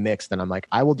I like mixed, and I'm like,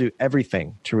 I will do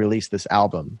everything to release this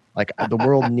album. Like the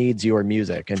world needs your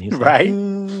music, and he's Right.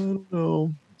 like,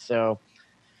 no. So,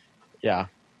 yeah.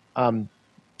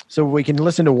 So we can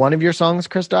listen to one of your songs,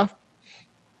 Christoph.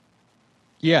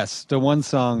 Yes, the one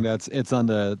song it's on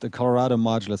the Colorado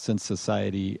Modular Synth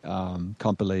Society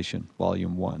compilation,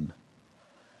 Volume 1.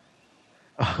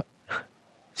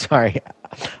 Sorry.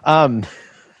 I'm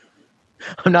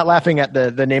not laughing at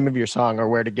the name of your song or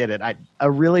where to get it. A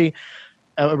really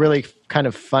kind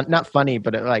of fun, not funny,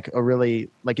 but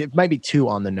it might be too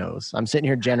on the nose. I'm sitting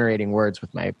here generating words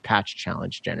with my patch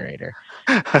challenge generator,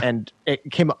 and it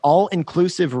came all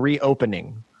inclusive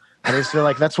reopening. I just feel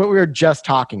like that's what we were just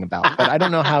talking about, but I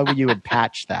don't know how you would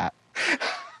patch that.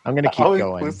 I'm going to keep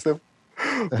going.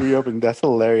 Reopen. That's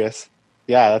hilarious.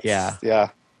 Yeah. Yeah.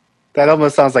 That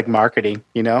almost sounds like marketing,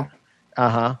 you know?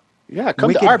 Uh-huh. Yeah, come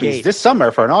Wicked to Arby's Gate. this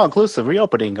summer for an all-inclusive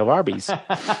reopening of Arby's.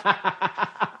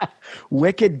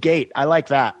 Wicked Gate. I like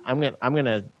that. I'm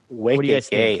gonna. What do you guys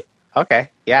think? Okay,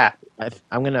 yeah.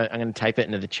 I'm gonna type it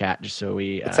into the chat just so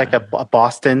we. It's like a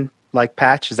Boston like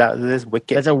patch. Is that what it is?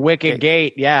 Wicked. That's a Wicked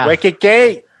Gate. Yeah. Wicked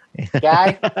Gate,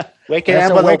 guy. Wicked That's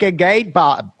envelope. a Wicked Gate,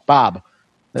 Bob.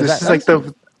 This is like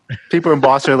the people in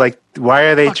Boston are like, why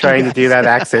are they trying to do that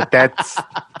accent?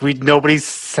 Nobody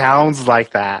sounds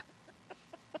like that.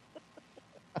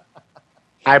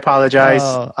 I apologize.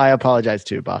 Oh, I apologize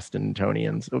too,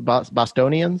 Bostonians.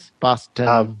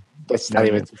 Boston. That's not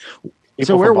even.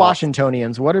 So we're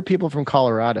Washingtonians. What are people from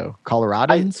Colorado?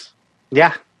 Coloradans?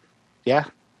 Yeah,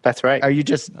 that's right. Are you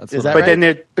just? That's Is what that I- right?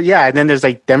 And then there's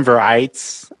like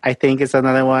Denverites. I think is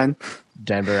another one.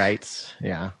 Denverites.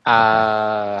 Yeah.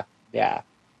 Yeah.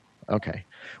 Okay.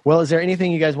 Well, is there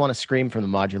anything you guys want to scream from the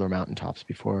modular mountaintops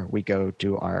before we go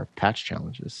do our patch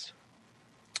challenges?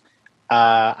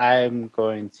 I'm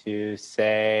going to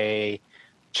say,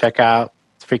 check out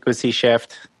Frequency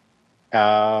Shift.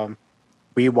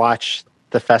 We watched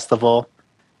the festival,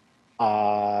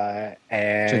 and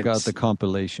Check out the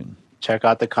compilation.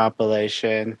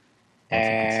 compilation, Lots of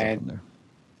good stuff and in there.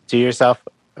 do yourself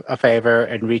a favor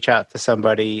and reach out to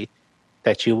somebody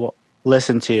that you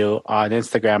listen to on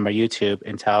Instagram or YouTube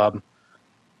and tell them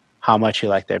how much you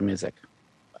like their music.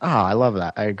 Oh, I love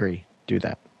that. I agree. Do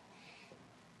that.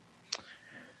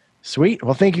 Sweet.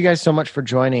 Well, thank you guys so much for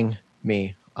joining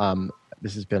me.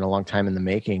 This has been a long time in the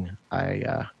making. Thanks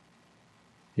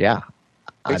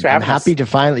I'm for having happy us. to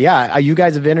finally. Yeah, you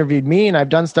guys have interviewed me, and I've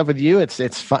done stuff with you. It's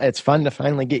fun. It's fun to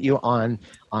finally get you on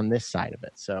this side of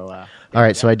it. So, all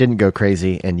right. So I didn't go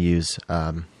crazy and use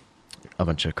a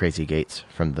bunch of crazy gates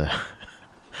from the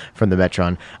from the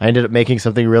Metron. I ended up making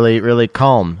something really, really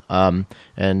calm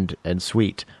and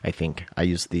sweet. I think I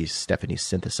used the Stephanie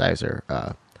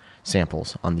synthesizer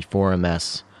samples on the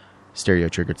 4MS stereo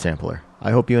triggered sampler.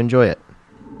 I hope you enjoy it.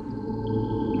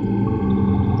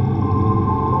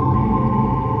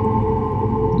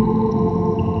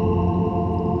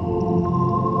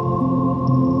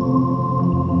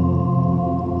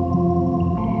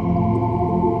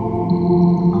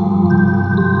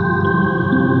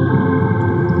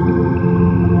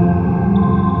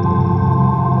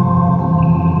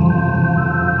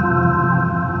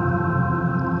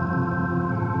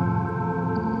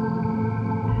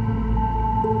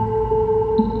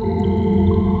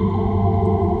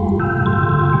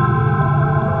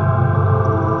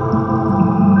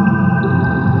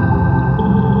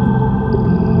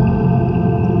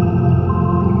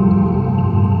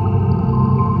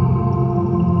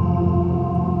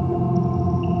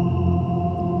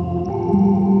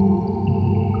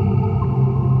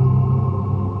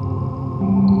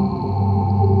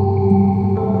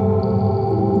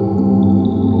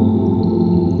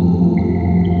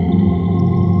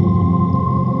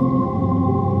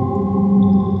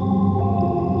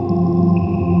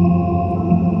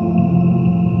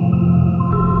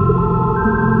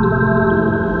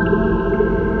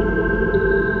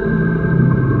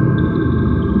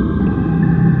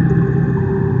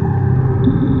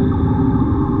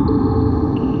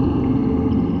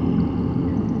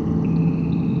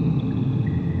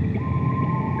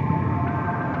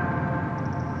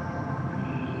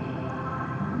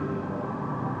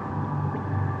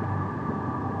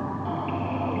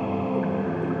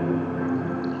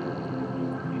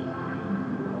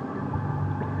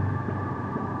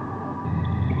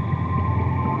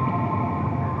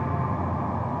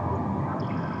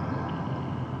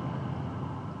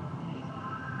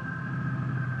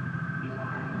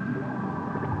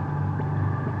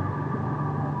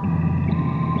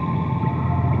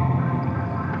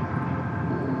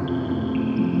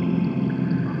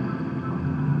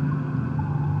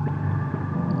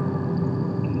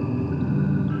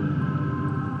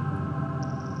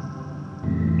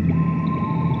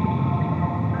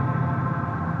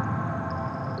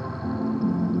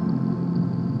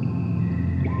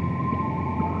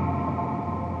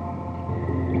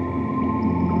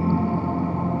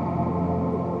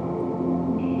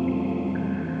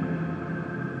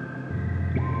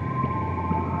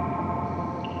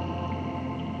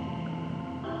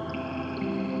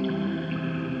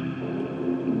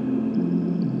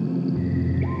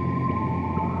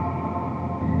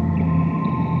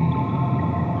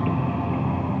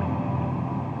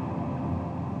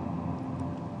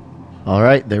 All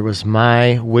right, there was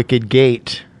my Wicked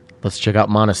Gate. Let's check out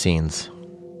Monocenes.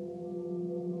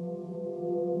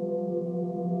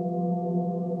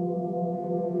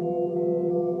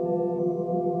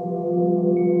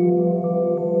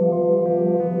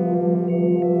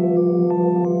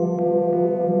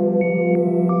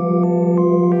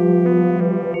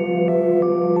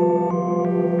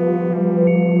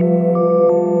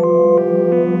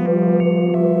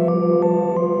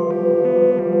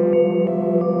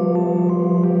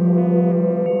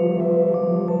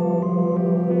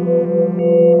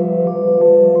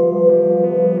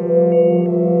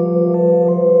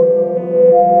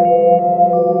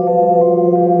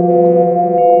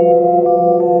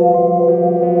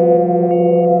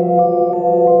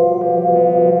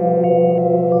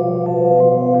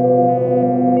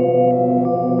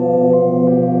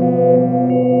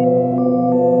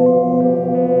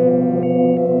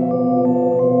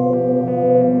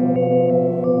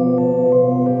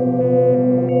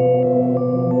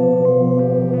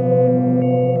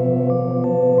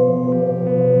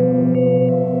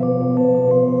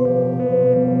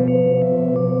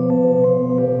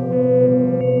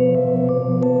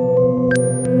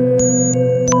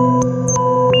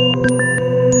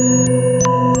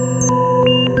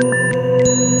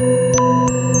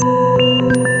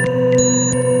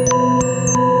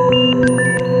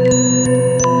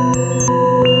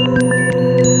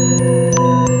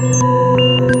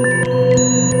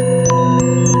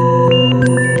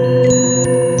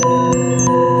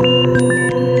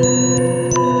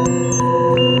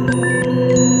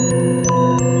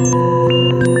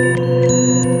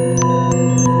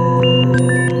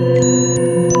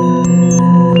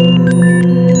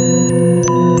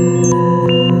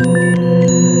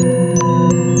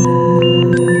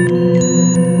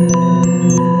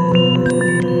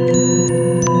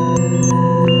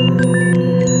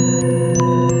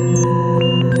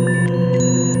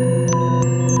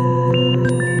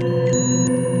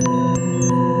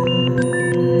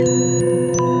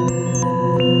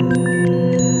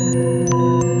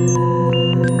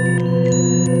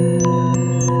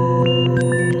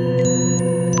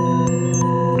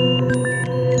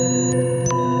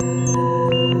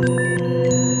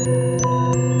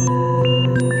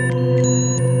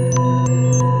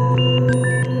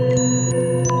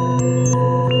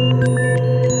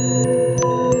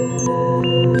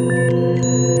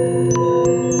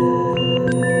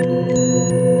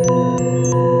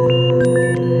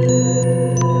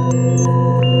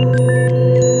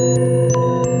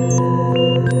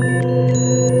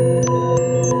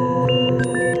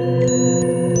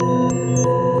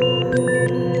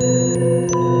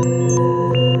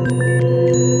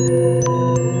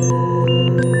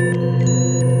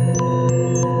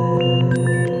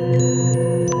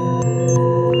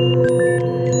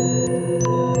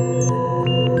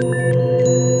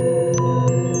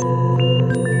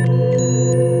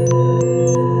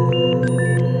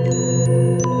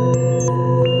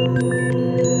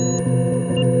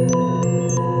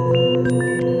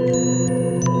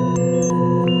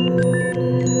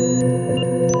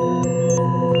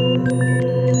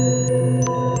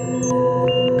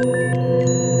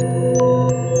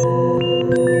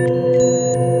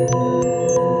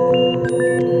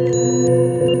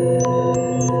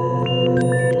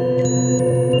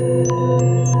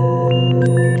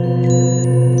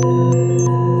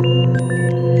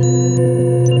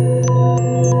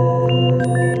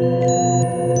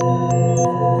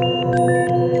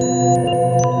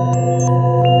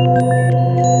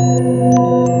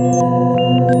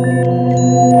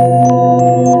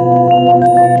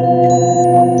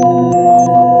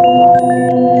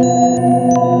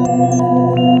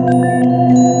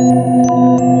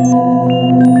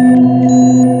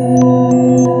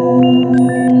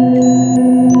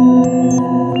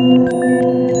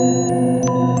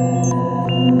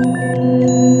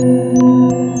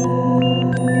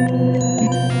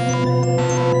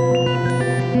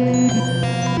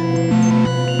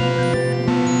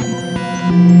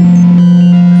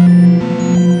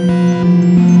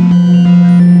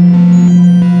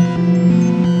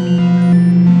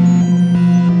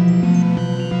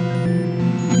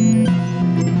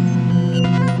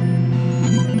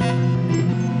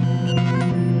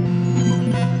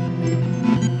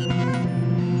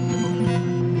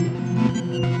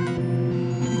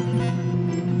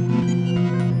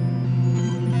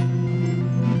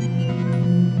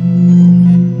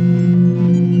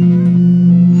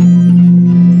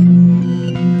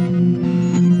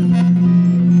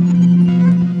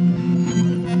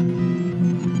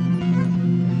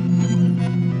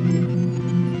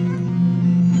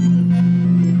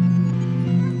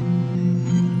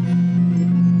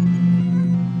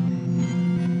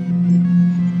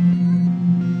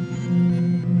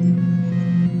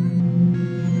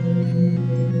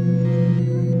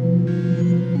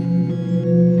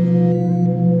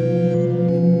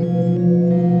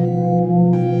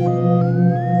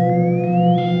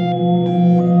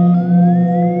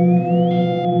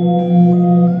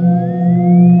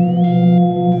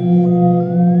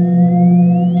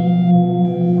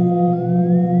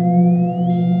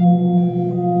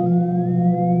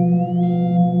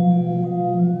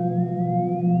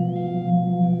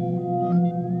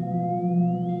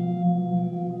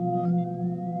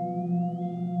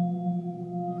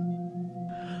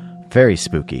 Very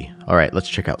spooky. All right, let's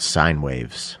check out Sine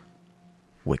Waves,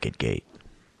 Wicked Gate.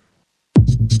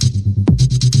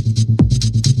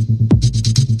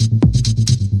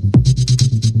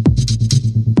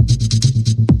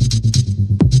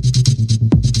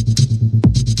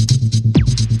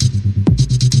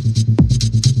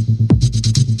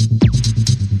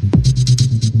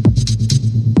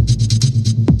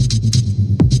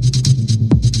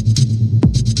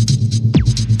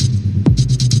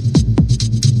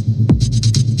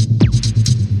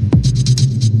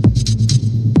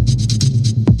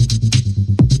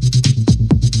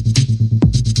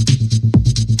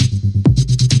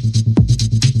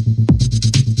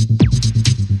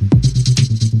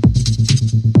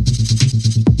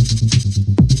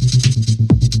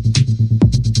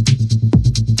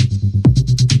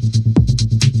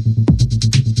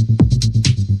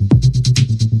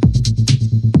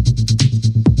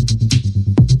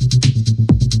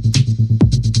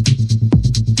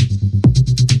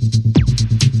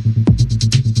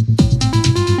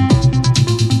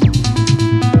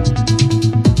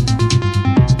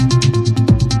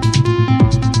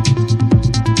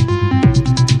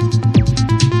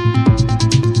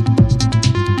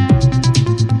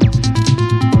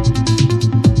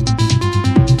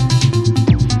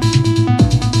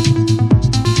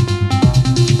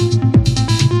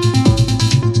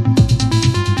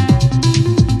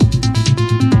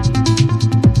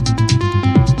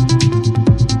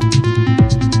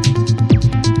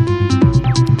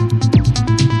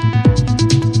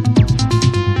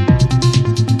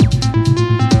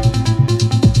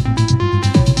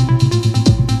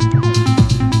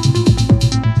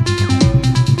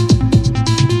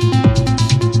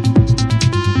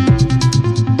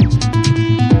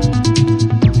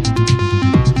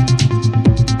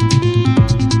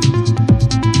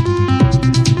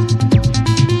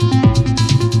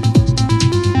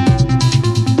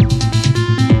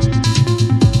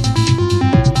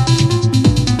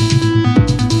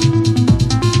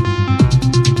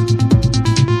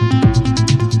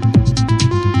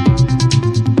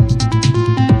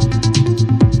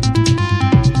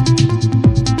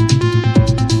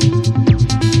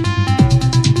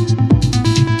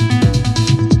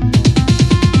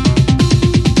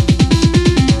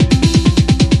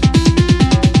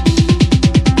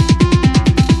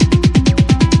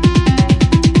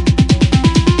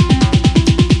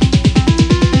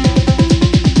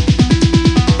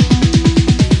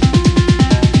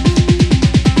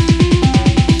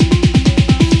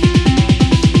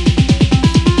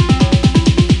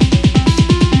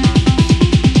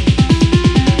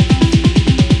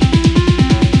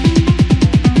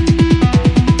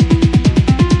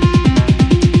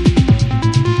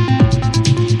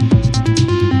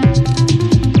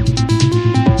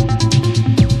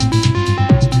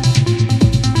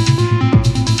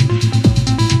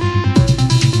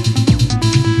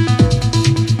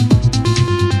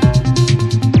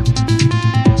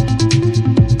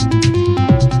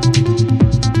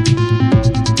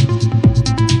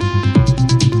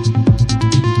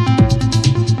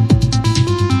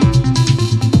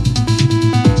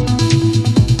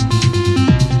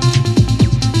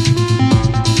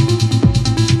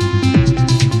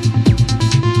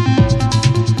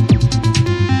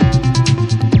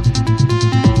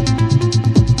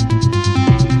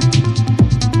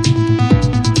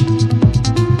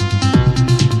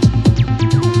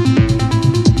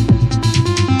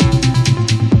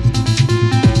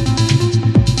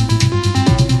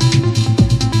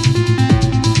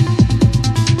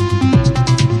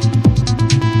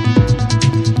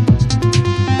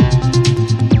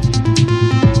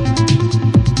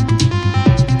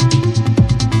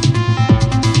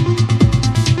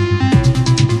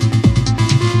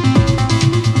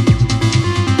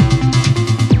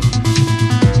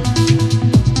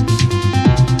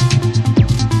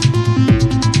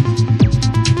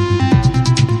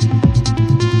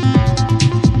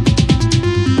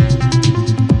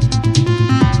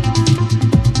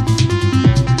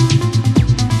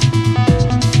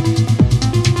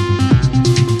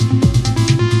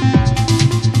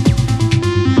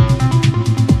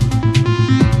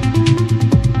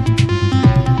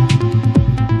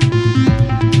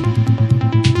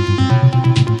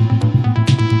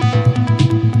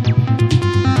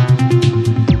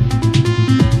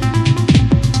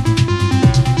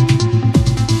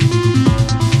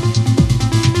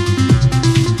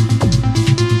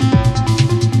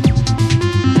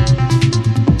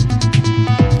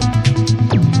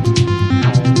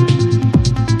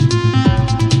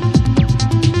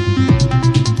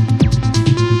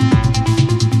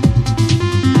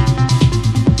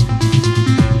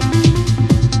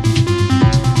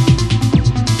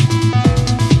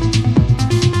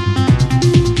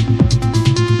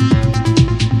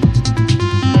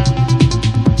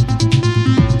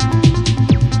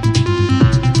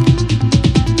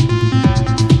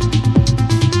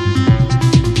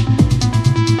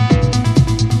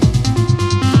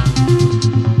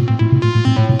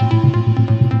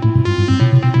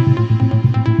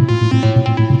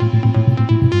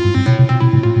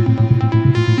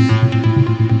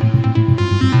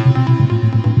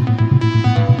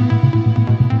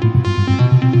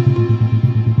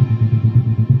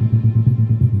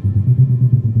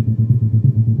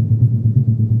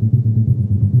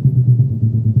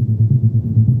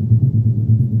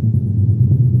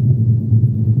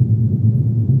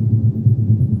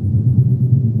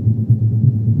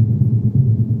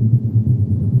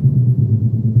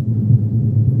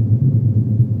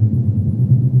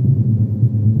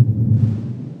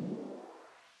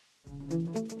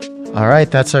 All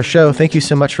right, that's our show. Thank you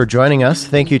so much for joining us.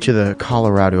 Thank you to the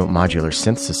Colorado Modular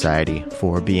Synth Society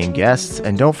for being guests.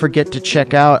 And don't forget to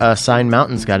check out Sign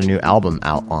Mountain's got a new album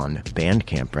out on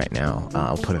Bandcamp right now.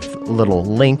 I'll put a little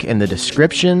link in the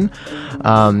description.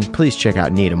 Please check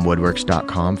out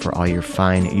needhamwoodworks.com for all your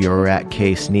fine Eurorack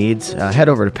case needs. Head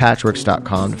over to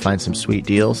patchworks.com to find some sweet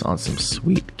deals on some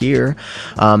sweet gear.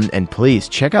 And please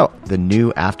check out the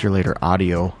new Afterlater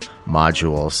audio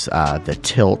modules, the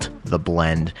Tilt, the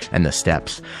Blend, and the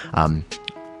Steps.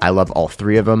 I love all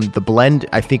three of them. The Blend,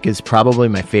 I think, is probably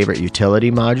my favorite utility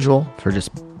module for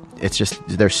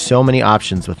there's so many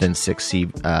options within 6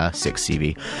 HP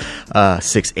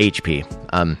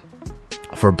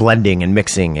for blending and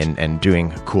mixing and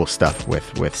doing cool stuff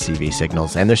with CV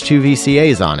signals. And there's 2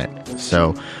 VCAs on it.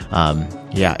 So,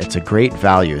 yeah, it's a great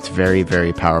value. It's very,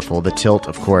 very powerful. The Tilt,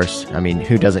 of course, I mean,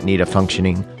 who doesn't need a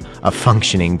functioning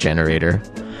generator?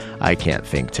 I can't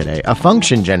think today. A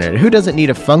function generator. Who doesn't need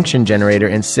a function generator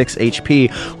in 6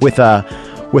 HP with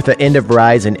an end of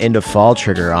rise and end of fall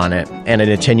trigger on it and an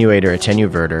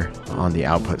attenuverter on the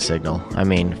output signal? I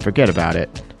mean, forget about it.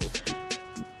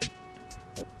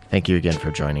 Thank you again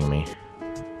for joining me.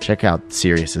 Check out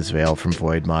Sirius's Veil from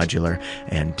Void Modular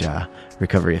and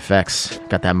Recovery Effects.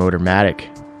 Got that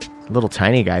Motormatic. Little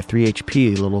tiny guy, 3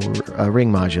 HP, little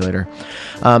ring modulator.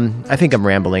 I think I'm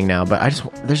rambling now, but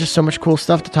there's just so much cool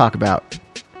stuff to talk about.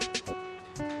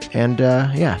 And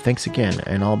yeah, thanks again,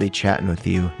 and I'll be chatting with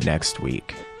you next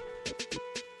week.